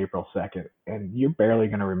Friday, April 2nd, and you're barely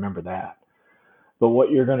going to remember that. But what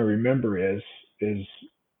you're going to remember is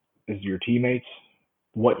your teammates,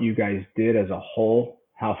 what you guys did as a whole,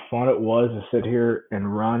 how fun it was to sit here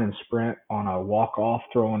and run and sprint on a walk off,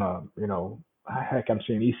 throwing heck, I'm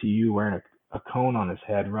seeing ECU wearing a cone on his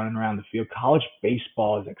head, running around the field. College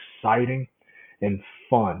baseball is exciting and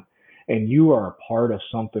fun. And you are a part of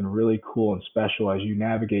something really cool and special as you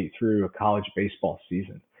navigate through a college baseball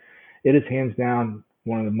season. It is hands down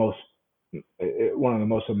one of the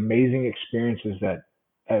most amazing experiences that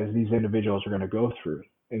as these individuals are going to go through.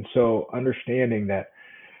 And so understanding that,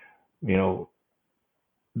 you know,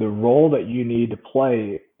 the role that you need to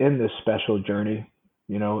play in this special journey,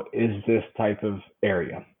 is this type of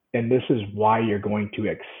area. And this is why you're going to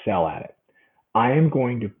excel at it. I am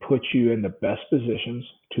going to put you in the best positions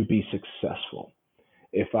to be successful.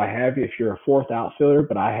 If you're a fourth outfielder,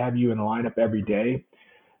 but I have you in the lineup every day,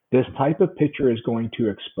 this type of pitcher is going to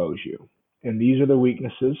expose you. And these are the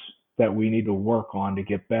weaknesses that we need to work on to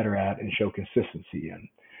get better at and show consistency in.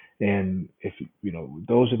 And if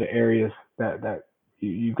those are the areas that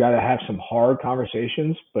you've got to have some hard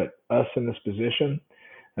conversations, but us in this position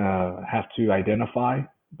have to identify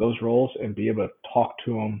those roles and be able to talk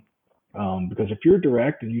to them. Because if you're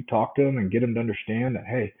direct and you talk to them and get them to understand that,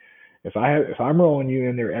 hey, if I'm rolling you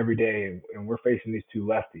in there every day and we're facing these two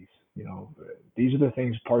lefties, these are the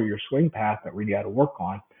things part of your swing path that we got to work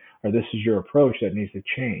on, or this is your approach that needs to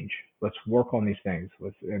change. Let's work on these things.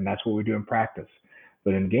 And that's what we do in practice.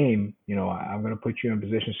 But in game, I'm going to put you in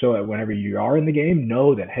position so that whenever you are in the game,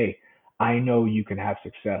 know that, hey, I know you can have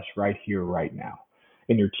success right here, right now,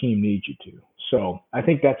 and your team needs you to. So I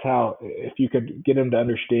think that's how, if you could get them to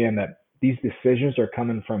understand that these decisions are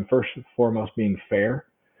coming from first and foremost being fair,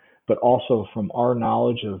 but also from our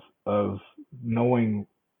knowledge of knowing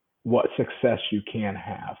what success you can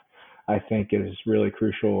have, I think is really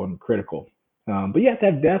crucial and critical. But you have to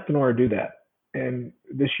have depth in order to do that. And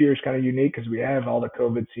this year is kind of unique because we have all the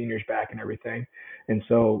COVID seniors back and everything. And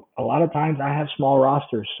so a lot of times I have small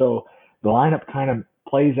rosters. So the lineup kind of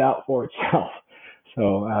plays out for itself.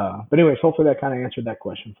 So, but anyways, hopefully that kind of answered that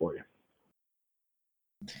question for you.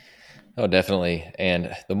 Oh, definitely.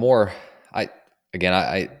 And the more I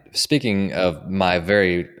speaking of my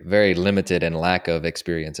very, very limited and lack of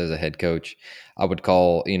experience as a head coach, I would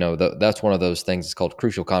call, that's one of those things. It's called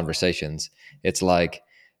crucial conversations. It's like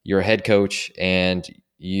you're a head coach and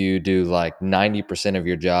you do like 90% of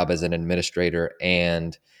your job as an administrator,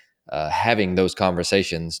 and having those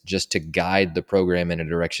conversations just to guide the program in a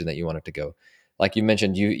direction that you want it to go. Like you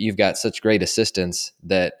mentioned, you've got such great assistants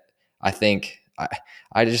that I think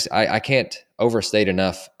I can't overstate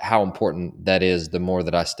enough how important that is. The more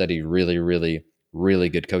that I study really, really, really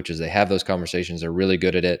good coaches, they have those conversations. They're really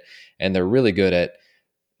good at it, and they're really good at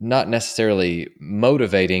not necessarily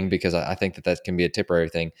motivating, because I think that can be a temporary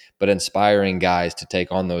thing, but inspiring guys to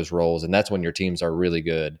take on those roles. And that's when your teams are really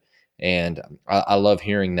good. And I love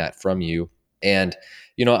hearing that from you. And,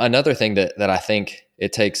 another thing that I think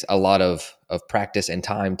it takes a lot of practice and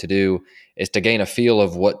time to do is to gain a feel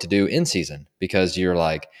of what to do in season, because you're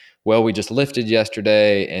like, well, we just lifted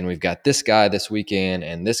yesterday and we've got this guy this weekend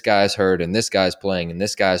and this guy's hurt and this guy's playing and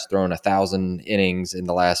this guy's thrown 1,000 innings in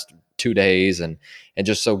the last 2 days. And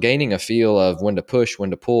just so gaining a feel of when to push,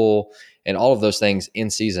 when to pull, and all of those things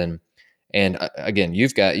in season. And again,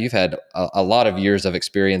 you've had a lot of years of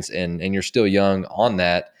experience and you're still young on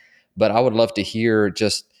that. But I would love to hear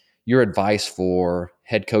just your advice for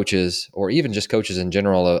head coaches, or even just coaches in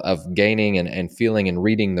general, of gaining and feeling and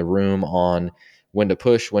reading the room on when to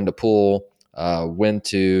push, when to pull, when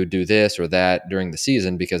to do this or that during the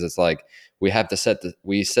season, because it's like we have to set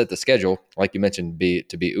the schedule, like you mentioned,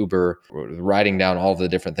 to be uber, writing down all the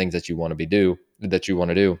different things that you want to do.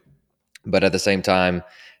 But at the same time,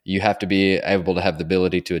 you have to be able to have the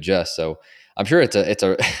ability to adjust. So I'm sure it's a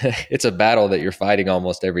it's a battle that you're fighting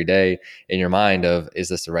almost every day in your mind of, is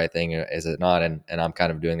this the right thing or is it not? And I'm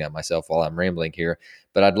kind of doing that myself while I'm rambling here,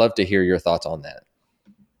 but I'd love to hear your thoughts on that.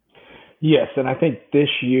 Yes, and I think this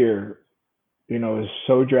year, is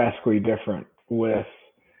so drastically different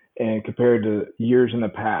and compared to years in the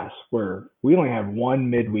past where we only have one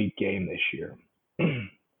midweek game this year.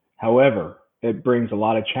 However, it brings a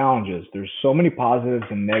lot of challenges. There's so many positives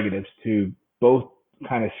and negatives to both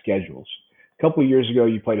kind of schedules. A couple of years ago,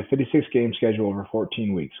 you played a 56 game schedule over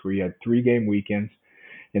 14 weeks where you had 3 game weekends,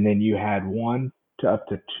 and then you had 1 to up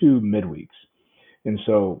to 2 midweeks. And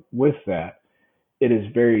so with that, it is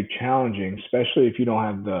very challenging, especially if you don't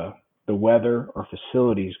have the weather or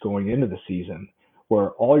facilities going into the season where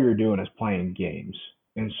all you're doing is playing games.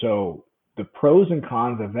 And so the pros and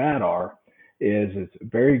cons of that is it's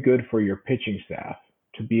very good for your pitching staff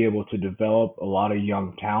to be able to develop a lot of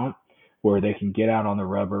young talent where they can get out on the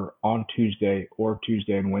rubber on Tuesday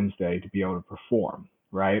and Wednesday to be able to perform,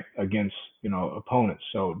 right, against, opponents.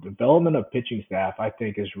 So development of pitching staff, I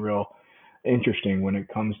think, is real interesting when it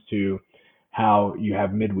comes to how you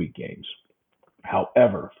have midweek games.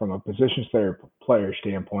 However, from a position player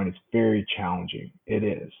standpoint, it's very challenging. It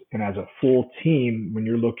is. And as a full team, when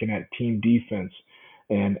you're looking at team defense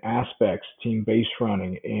and aspects, team base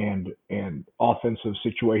running and offensive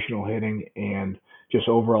situational hitting and just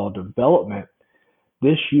overall development,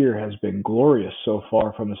 This year has been glorious so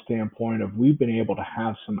far from the standpoint of we've been able to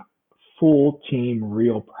have some full team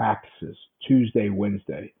real practices Tuesday,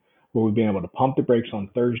 Wednesday, where we've been able to pump the brakes on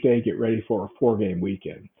Thursday, get ready for a 4 game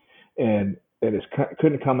weekend. And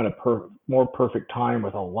couldn't come at a more perfect time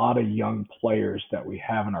with a lot of young players that we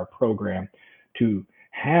have in our program to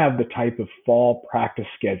have the type of fall practice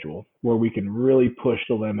schedule where we can really push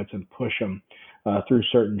the limits and push them through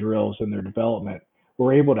certain drills in their development.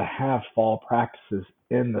 We're able to have fall practices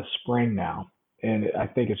in the spring now. And I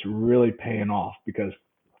think it's really paying off because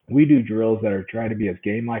we do drills that are trying to be as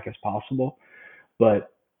game like as possible,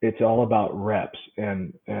 but it's all about reps.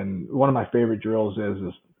 And one of my favorite drills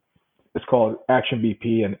is it's called Action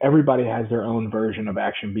BP, and everybody has their own version of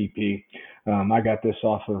Action BP. I got this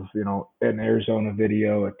off of an Arizona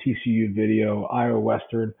video, a TCU video, Iowa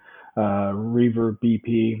Western, Reaver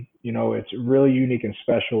BP. It's really unique and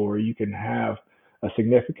special where you can have a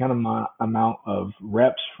significant amount of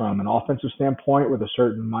reps from an offensive standpoint with a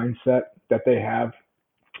certain mindset that they have,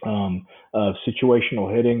 of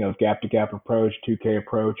situational hitting, of gap to gap approach, 2K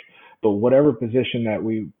approach. But whatever position that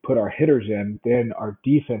we put our hitters in, then our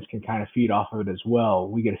defense can kind of feed off of it as well.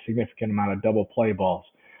 We get a significant amount of double play balls.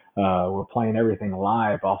 We're playing everything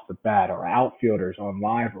live off the bat. Our outfielders on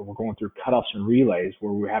live, we're going through cutoffs and relays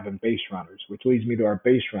where we're having base runners, which leads me to our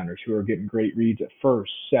base runners who are getting great reads at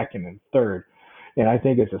first, second, and third. And I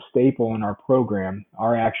think it's a staple in our program.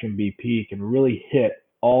 Our Action BP can really hit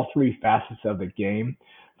all three facets of the game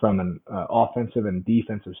from an offensive and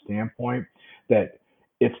defensive standpoint. That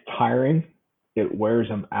it's tiring, it wears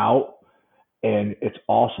them out, and it's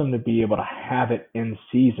awesome to be able to have it in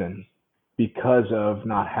season because of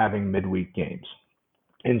not having midweek games.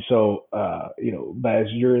 And so, but as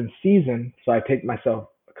you're in season, so I take myself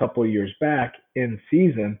a couple of years back in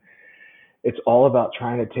season, it's all about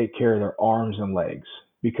trying to take care of their arms and legs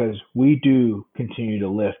because we do continue to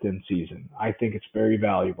lift in season. I think it's very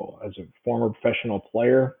valuable. As a former professional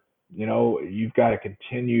player, you've got to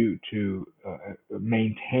continue to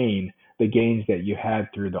maintain the gains that you had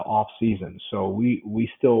through the off season. So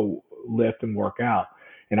we still lift and work out.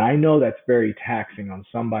 And I know that's very taxing on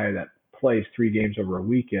somebody that plays 3 games over a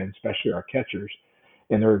weekend, especially our catchers,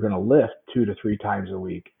 and they're going to lift 2 to 3 times a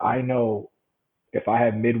week. I know if I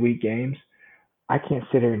have midweek games, I can't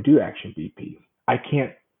sit here and do Action BP. I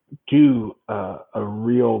can't do a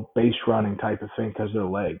real base running type of thing because of their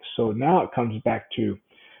legs. So now it comes back to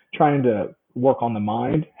trying to work on the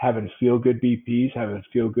mind, having feel good BPs, having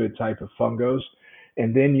feel good type of fungos,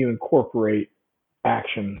 and then you incorporate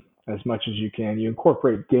action as much as you can. You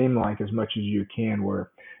incorporate game like as much as you can,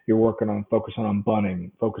 where you're focusing on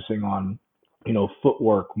bunting, focusing on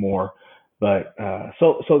footwork more. But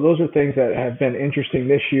so those are things that have been interesting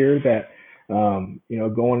this year. That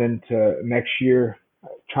going into next year,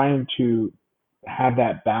 trying to have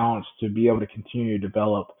that balance to be able to continue to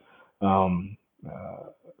develop.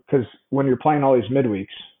 Because when you're playing all these midweeks,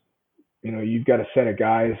 you've got a set of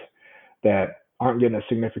guys that aren't getting a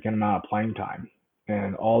significant amount of playing time,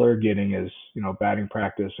 and all they're getting is batting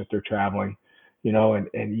practice if they're traveling,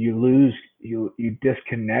 and you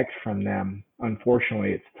disconnect from them.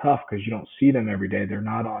 Unfortunately, it's tough because you don't see them every day. They're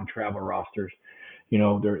not on travel rosters.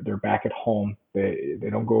 They're back at home. They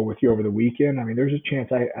don't go with you over the weekend. I mean, there's a chance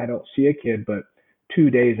I don't see a kid, but 2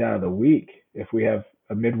 days out of the week, if we have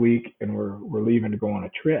a midweek and we're leaving to go on a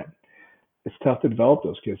trip, it's tough to develop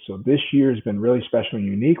those kids. So this year has been really special and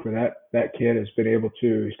unique where that kid has been able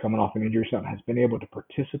to, he's coming off an injury or something, has been able to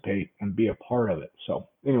participate and be a part of it. So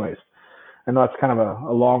anyways, I know that's kind of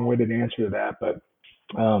a long-winded answer to that, but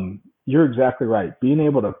you're exactly right. Being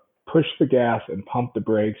able to push the gas and pump the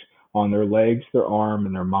brakes on their legs, their arm,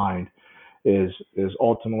 and their mind is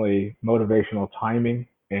ultimately motivational timing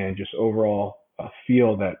and just overall a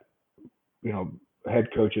feel that head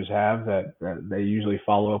coaches have that they usually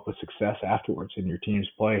follow up with success afterwards, and your teams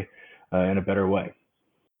play in a better way.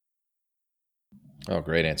 Oh,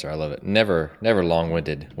 great answer. I love it. Never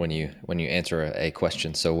long-winded when you answer a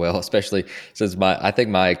question so well, especially since I think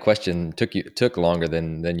my question took longer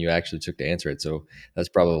than you actually took to answer it. So that's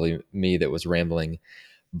probably me that was rambling.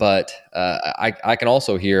 But I can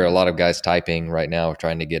also hear a lot of guys typing right now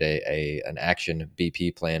trying to get an Action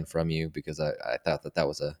BP plan from you, because I thought that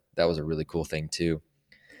was a really cool thing too.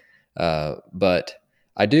 But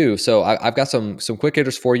I do. So I've got some quick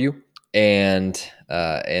hitters for you, and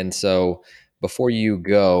so before you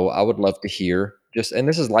go, I would love to hear and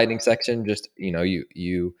this is lightning section. Just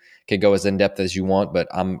you can go as in depth as you want, but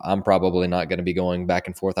I'm probably not going to be going back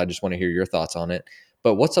and forth. I just want to hear your thoughts on it.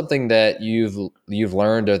 But what's something that you've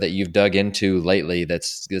learned or that you've dug into lately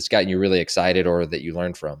that's gotten you really excited or that you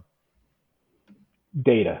learned from?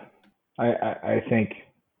 Data. I think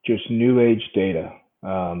just new age data.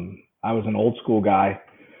 I was an old school guy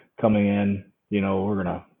coming in. We're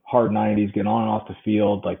gonna hard 90s, get on and off the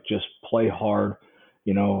field, like just play hard.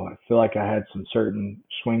 I feel like I had some certain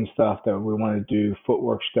swing stuff that we wanted to do,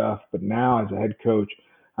 footwork stuff. But now as a head coach,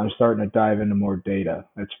 I'm starting to dive into more data.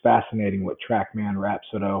 It's fascinating what TrackMan,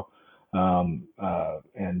 Rhapsodo,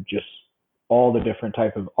 and just all the different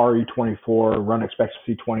type of RE24, run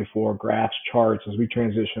expectancy 24, graphs, charts as we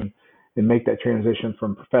transition and make that transition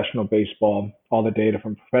from professional baseball, all the data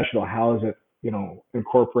from professional, how is it,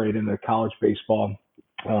 incorporated into college baseball.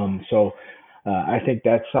 I think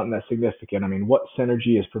that's something that's significant. I mean, what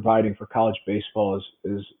Synergy is providing for college baseball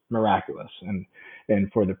is miraculous,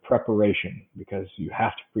 and for the preparation, because you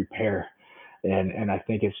have to prepare. And I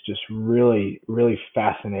think it's just really, really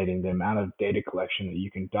fascinating the amount of data collection that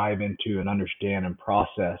you can dive into and understand and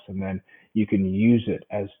process, and then you can use it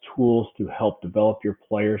as tools to help develop your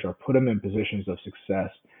players or put them in positions of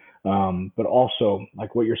success. But also,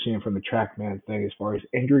 like what you're seeing from the TrackMan thing, as far as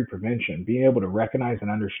injury prevention, being able to recognize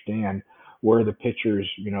and understand where the pitcher's,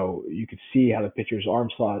 you could see how the pitcher's arm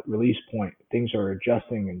slot release point, things are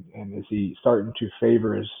adjusting, and is he starting to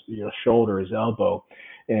favor his, shoulder, his elbow,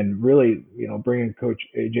 and really, bringing Coach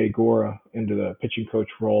AJ Gora into the pitching coach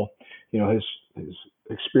role, his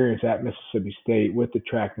experience at Mississippi State with the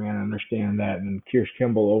TrackMan and understanding that, and then Kierce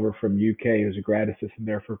Kimball over from UK, who's a grad assistant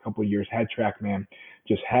there for a couple of years, had TrackMan.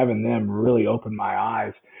 Just having them really open my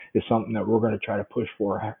eyes is something that we're going to try to push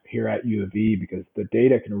for here at U of E, because the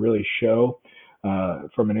data can really show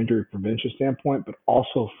from an injury prevention standpoint, but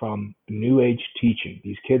also from new age teaching.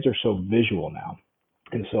 These kids are so visual now.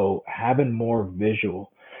 And so having more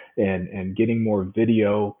visual and getting more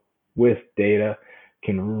video with data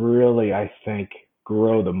can really, I think,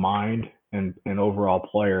 grow the mind and overall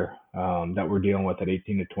player that we're dealing with at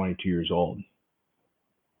 18 to 22 years old.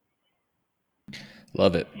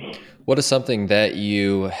 Love it. What is something that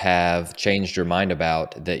you have changed your mind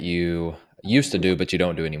about that you used to do but you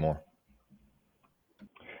don't do anymore?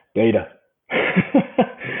 Data.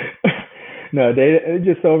 No, data,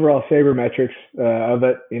 just overall sabermetrics of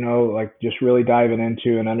it, like just really diving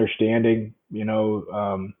into and understanding,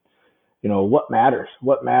 what matters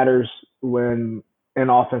when in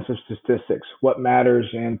offensive statistics, what matters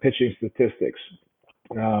in pitching statistics.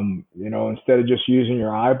 Instead of just using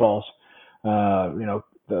your eyeballs,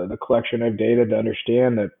 the collection of data to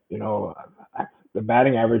understand that, the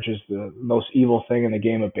batting average is the most evil thing in the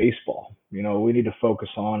game of baseball. We need to focus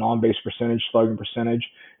on base percentage, slugging percentage,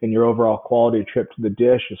 and your overall quality of trip to the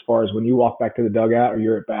dish. As far as when you walk back to the dugout or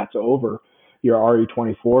your at bats over, your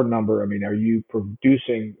RE24 number. I mean, are you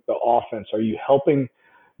producing the offense? Are you helping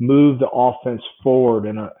move the offense forward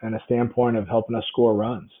in a standpoint of helping us score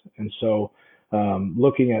runs? And so,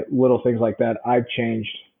 looking at little things like that, I've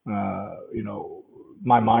changed,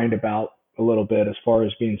 my mind about a little bit as far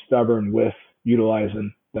as being stubborn with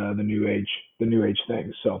utilizing the new age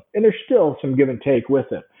things. So, and there's still some give and take with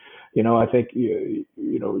it. I think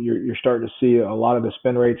you're starting to see a lot of the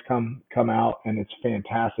spin rates come out, and it's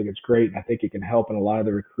fantastic. It's great, and I think it can help in a lot of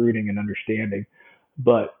the recruiting and understanding,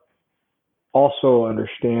 but also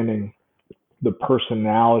understanding the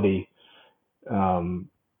personality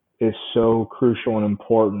is so crucial and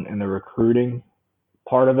important in the recruiting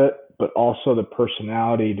part of it, but also the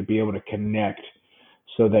personality to be able to connect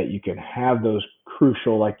so that you can have those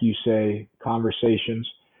crucial, like you say, conversations,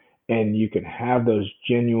 and you can have those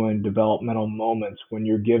genuine developmental moments when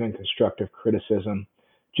you're giving constructive criticism,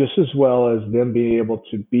 just as well as them being able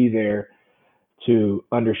to be there to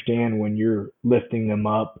understand when you're lifting them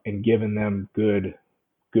up and giving them good,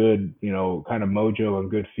 kind of mojo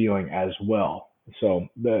and good feeling as well. So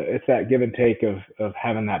it's that give and take of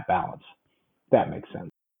having that balance. That makes sense.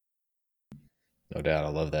 No doubt. I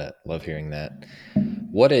love that. Love hearing that.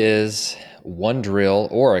 What is one drill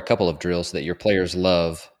or a couple of drills that your players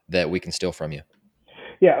love that we can steal from you?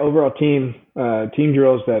 Yeah, overall team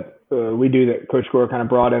drills that we do that Coach Gore kind of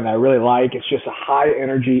brought in, I really like. It's just a high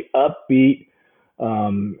energy, upbeat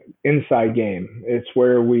inside game. It's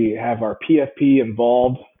where we have our PFP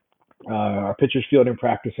involved, our pitchers fielding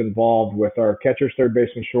practice involved with our catchers, third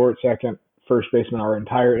baseman, short, second, first baseman, our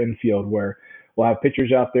entire infield, where we'll have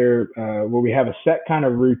pitchers out there where we have a set kind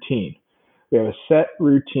of routine. We have a set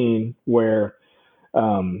routine where,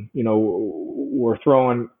 we're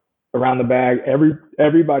throwing around the bag.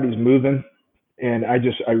 Everybody's moving, and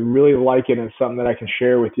I really like it, and it's something that I can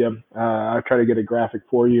share with you. I'll try to get a graphic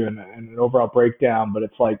for you and an overall breakdown, but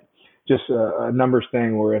it's like just a numbers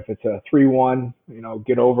thing where if it's a 3-1,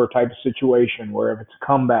 get over type of situation, where if it's a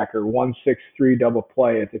comeback or 1-6-3 double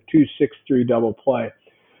play, it's a 2-6-3 double play.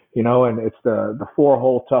 and it's the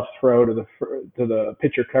 4-hole tough throw to the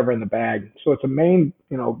pitcher covering the bag. So it's a main,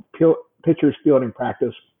 pitcher's fielding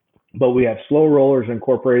practice, but we have slow rollers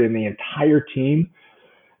incorporated in the entire team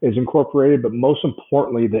is incorporated, but most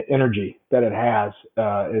importantly, the energy that it has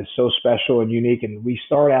is so special and unique, and we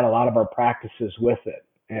start out a lot of our practices with it,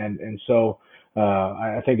 and so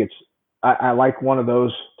I think I like one of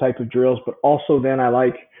those type of drills, but also then I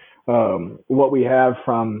like what we have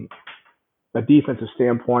from a defensive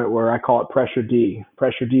standpoint, where I call it pressure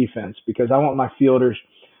defense, because I want my fielders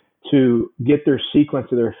to get their sequence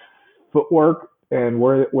of their footwork and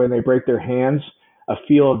where when they break their hands, a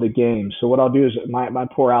feel of the game. So what I'll do is my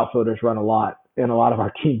poor outfielders run a lot in a lot of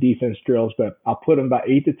our team defense drills, but I'll put them about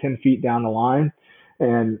 8 to 10 feet down the line,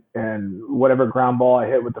 and whatever ground ball I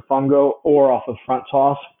hit with the fungo or off of front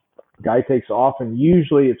toss, guy takes off, and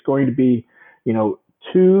usually it's going to be,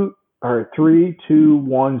 3, 2,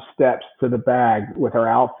 1 steps to the bag with our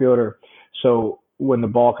outfielder. So when the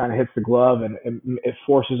ball kind of hits the glove, and it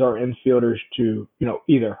forces our infielders to,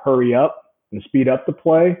 either hurry up and speed up the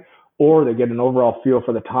play, or they get an overall feel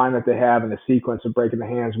for the time that they have and the sequence of breaking the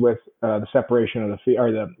hands with the separation of the feet,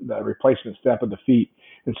 or the replacement step of the feet.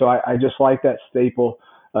 And so I just like that staple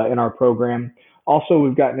in our program. Also,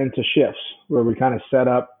 we've gotten into shifts where we kind of set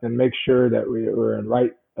up and make sure that we're in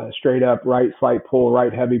right, straight up, right slight pull,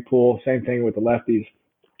 right heavy pull. Same thing with the lefties,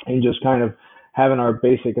 and just kind of having our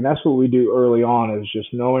basic. And that's what we do early on, is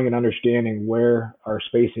just knowing and understanding where our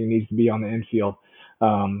spacing needs to be on the infield.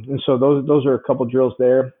 And so those are a couple drills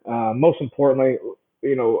there. Most importantly,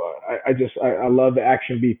 I love the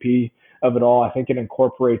action BP of it all. I think it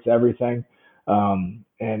incorporates everything.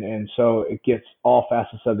 And so it gets all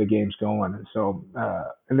facets of the games going. And so,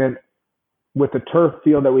 and then with the turf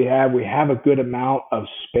field that we have a good amount of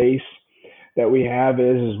space that we have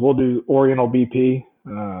is we'll do Oriental BP.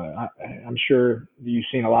 I'm sure you've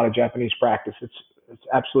seen a lot of Japanese practice. It's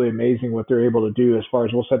absolutely amazing what they're able to do, as far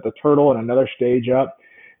as we'll set the turtle and another stage up,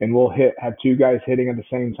 and we'll have 2 guys hitting at the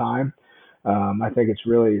same time. I think it's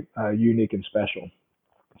really unique and special.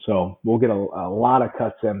 So we'll get a lot of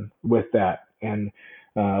cuts in with that, and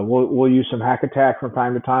we'll use some hack attack from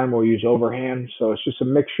time to time. We'll use overhand, so it's just a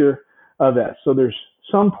mixture of that. So there's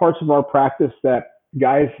some parts of our practice that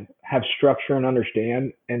guys have structure and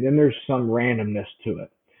understand, and then there's some randomness to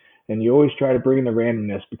it. And you always try to bring in the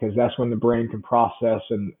randomness, because that's when the brain can process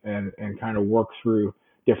and kind of work through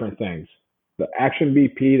different things. The action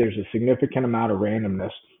BP, there's a significant amount of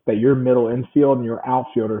randomness that your middle infield and your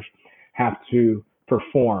outfielders have to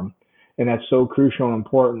perform. And that's so crucial and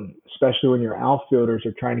important, especially when your outfielders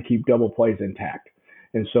are trying to keep double plays intact.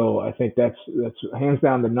 And so I think that's hands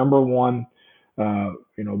down the number one,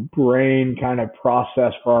 brain kind of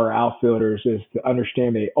process for our outfielders, is to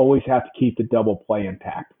understand they always have to keep the double play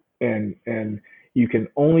intact. And you can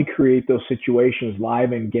only create those situations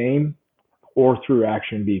live in game or through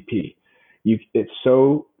action BP. It's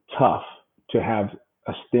so tough to have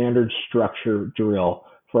a standard structure drill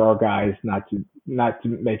for our guys not to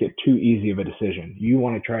make it too easy of a decision. You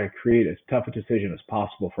want to try to create as tough a decision as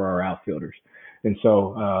possible for our outfielders. And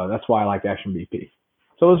so that's why I like action BP.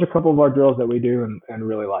 So those are a couple of our drills that we do and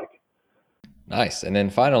really like. Nice. And then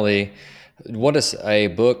finally, what is a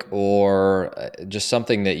book or just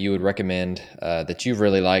something that you would recommend that you've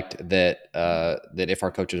really liked that if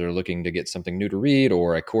our coaches are looking to get something new to read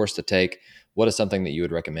or a course to take, what is something that you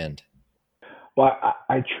would recommend? Well,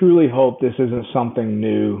 I truly hope this isn't something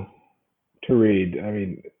new to read. I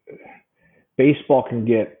mean, baseball can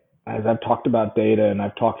get, as I've talked about data and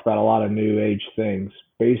I've talked about a lot of new age things,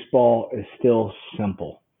 baseball is still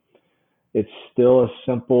simple. It's still a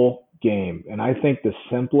simple game. And I think the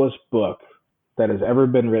simplest book that has ever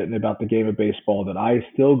been written about the game of baseball that I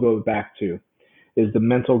still go back to is The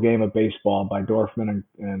Mental Game of Baseball by Dorfman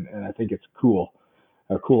and I think it's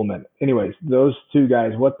Kuhlman. Anyways, those 2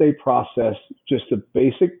 guys, what they process, just the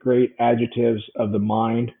basic great adjectives of the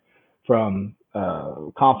mind, from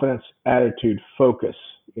confidence, attitude, focus.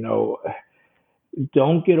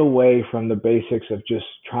 Don't get away from the basics of just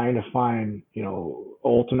trying to find,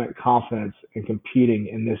 ultimate confidence in competing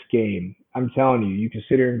in this game. I'm telling you, you can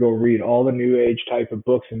sit here and go read all the new age type of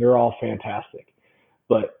books, and they're all fantastic.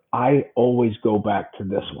 But I always go back to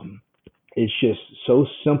this one. It's just so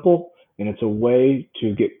simple, and it's a way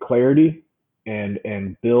to get clarity and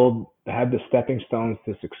have the stepping stones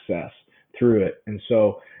to success through it. And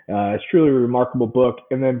so it's truly a remarkable book.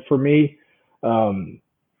 And then for me, kind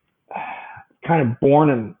of born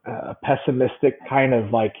in a pessimistic kind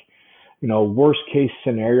of worst case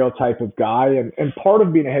scenario type of guy. And part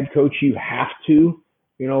of being a head coach, you have to,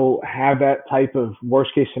 have that type of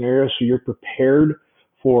worst case scenario, so you're prepared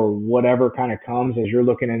for whatever kind of comes as you're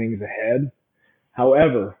looking at things ahead.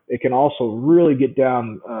 However, it can also really get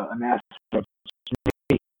down an aspect of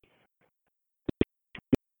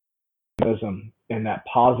and that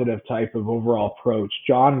positive type of overall approach.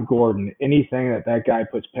 John Gordon, anything that guy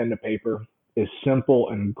puts pen to paper is simple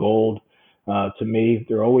and gold. To me,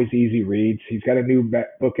 they're always easy reads. He's got a new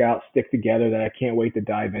book out, Stick Together, that I can't wait to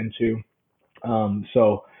dive into.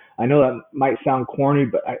 So I know that might sound corny,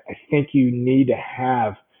 but I think you need to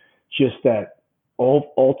have just that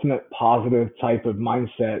ultimate positive type of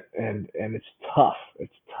mindset, and it's tough.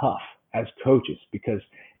 It's tough as coaches because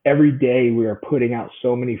every day we are putting out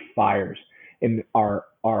so many fires, and our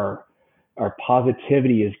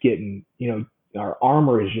positivity is getting, our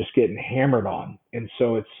armor is just getting hammered on, and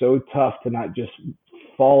so it's so tough to not just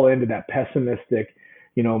fall into that pessimistic,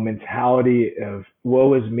 mentality of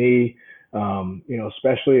woe is me,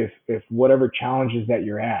 especially if whatever challenges that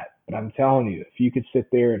you're at. But I'm telling you, if you could sit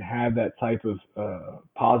there and have that type of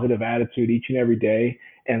positive attitude each and every day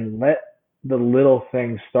and let the little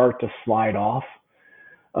things start to slide off,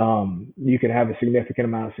 you can have a significant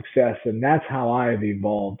amount of success. And that's how I have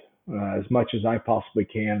evolved as much as I possibly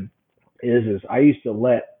can. Is I used to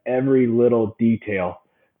let every little detail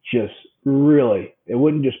just really, it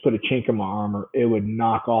wouldn't just put a chink in my armor, it would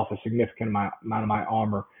knock off a significant amount of my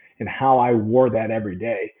armor, and how I wore that every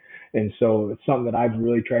day. And so it's something that I've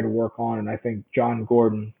really tried to work on. And I think John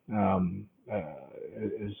Gordon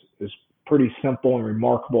is pretty simple and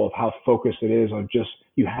remarkable of how focused it is on just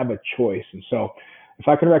you have a choice. And so if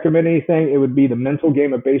I could recommend anything, it would be the mental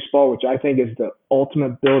game of baseball, which I think is the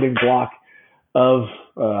ultimate building block of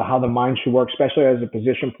how the mind should work, especially as a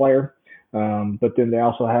position player. But then they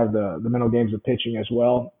also have the mental games of pitching as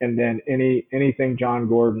well. And then anything John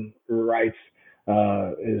Gordon writes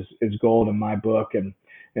is gold in my book. And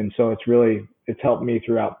so it's helped me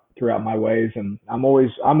throughout my ways. And I'm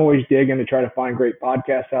always digging to try to find great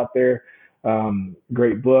podcasts out there,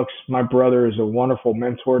 great books. My brother is a wonderful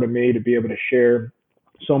mentor to me to be able to share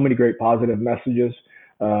so many great positive messages.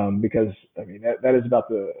 Because I mean that is about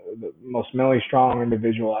the most mentally strong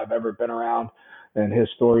individual I've ever been around, and his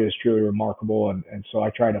story is truly remarkable, and so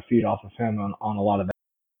I try to feed off of him on a lot of that.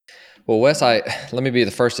 Well, Wes, let me be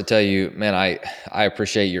the first to tell you, man, I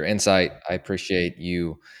appreciate your insight. I appreciate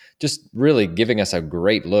you just really giving us a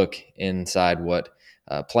great look inside what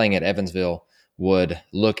playing at Evansville would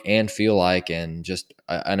look and feel like, and just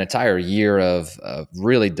an entire year of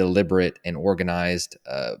really deliberate and organized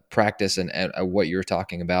practice and what you're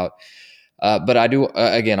talking about. But I do,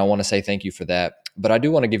 again, I want to say thank you for that. But I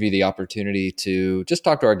do want to give you the opportunity to just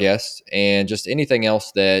talk to our guests and just anything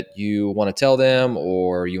else that you want to tell them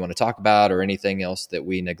or you want to talk about or anything else that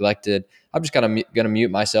we neglected. I'm just kind of going to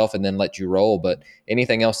mute myself and then let you roll. But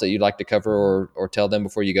anything else that you'd like to cover or tell them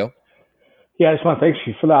before you go? Yeah, I just want to thank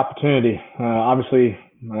you for the opportunity. Obviously,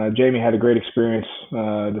 Jamie had a great experience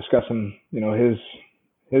discussing, his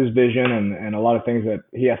vision and a lot of things that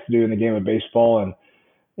he has to do in the game of baseball.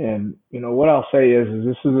 And what I'll say is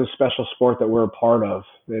this is a special sport that we're a part of.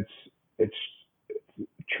 It's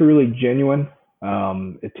truly genuine.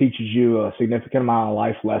 It teaches you a significant amount of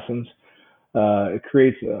life lessons. It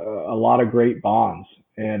creates a lot of great bonds,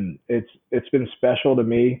 and it's been special to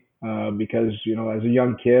me because as a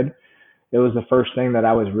young kid, it was the first thing that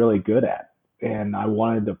I was really good at, and I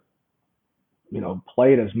wanted to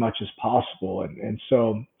play it as much as possible. And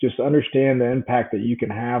so just understand the impact that you can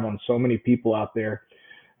have on so many people out there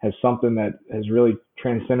has something that has really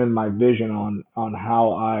transcended my vision on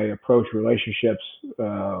how I approach relationships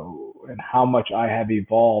and how much I have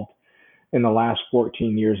evolved in the last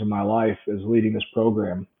 14 years of my life as leading this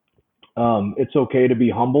program. It's okay to be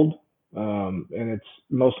humbled, and it's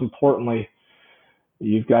most importantly,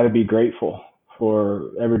 you've got to be grateful for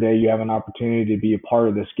every day you have an opportunity to be a part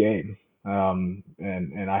of this game.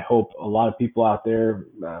 And I hope a lot of people out there,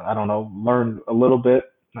 learn a little bit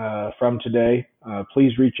from today.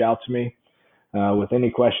 Please reach out to me with any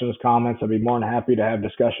questions, comments. I'd be more than happy to have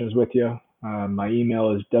discussions with you. My email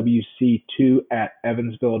is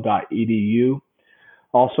wc2@evansville.edu.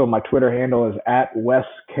 Also, my Twitter handle is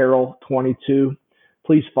 @WesCarroll22.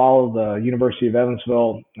 Please follow the University of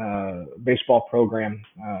Evansville baseball program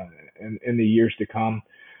in the years to come.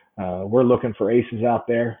 We're looking for aces out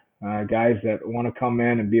there, guys that want to come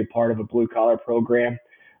in and be a part of a blue-collar program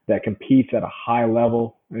that competes at a high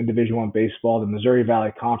level in Division I baseball. The Missouri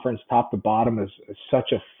Valley Conference, top to bottom, is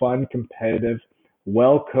such a fun, competitive,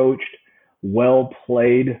 well-coached,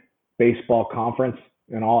 well-played baseball conference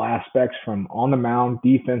in all aspects, from on the mound,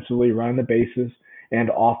 defensively, running the bases, and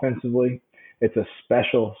offensively. It's a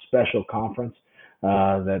special, special conference.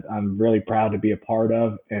 that I'm really proud to be a part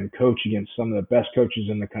of and coach against some of the best coaches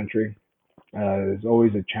in the country. It's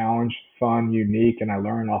always a challenge, fun, unique, and I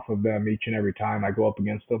learn off of them each and every time I go up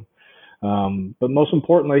against them. But most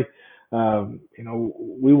importantly,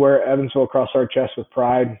 we wear Evansville across our chest with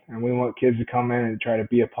pride, and we want kids to come in and try to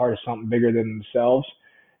be a part of something bigger than themselves,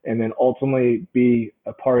 and then ultimately be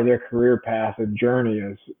a part of their career path and journey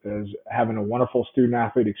as having a wonderful student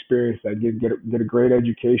athlete experience that get a great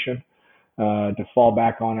education to fall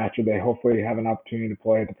back on after they hopefully have an opportunity to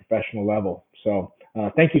play at the professional level. So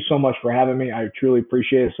thank you so much for having me. I truly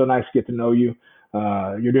appreciate it. It's so nice to get to know you.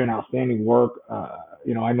 You're doing outstanding work.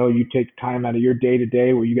 I know you take time out of your day to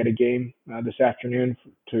day where you got a game this afternoon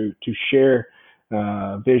to share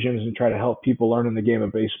visions and try to help people learn in the game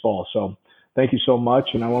of baseball. So thank you so much,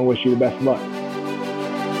 and I want to wish you the best of luck.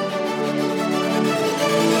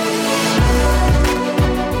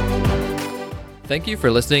 Thank you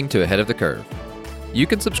for listening to Ahead of the Curve. You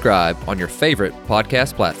can subscribe on your favorite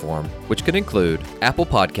podcast platform, which could include Apple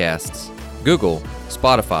Podcasts, Google,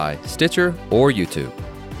 Spotify, Stitcher, or YouTube.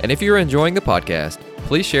 And if you're enjoying the podcast,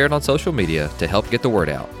 please share it on social media to help get the word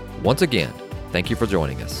out. Once again, thank you for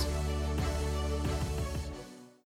joining us.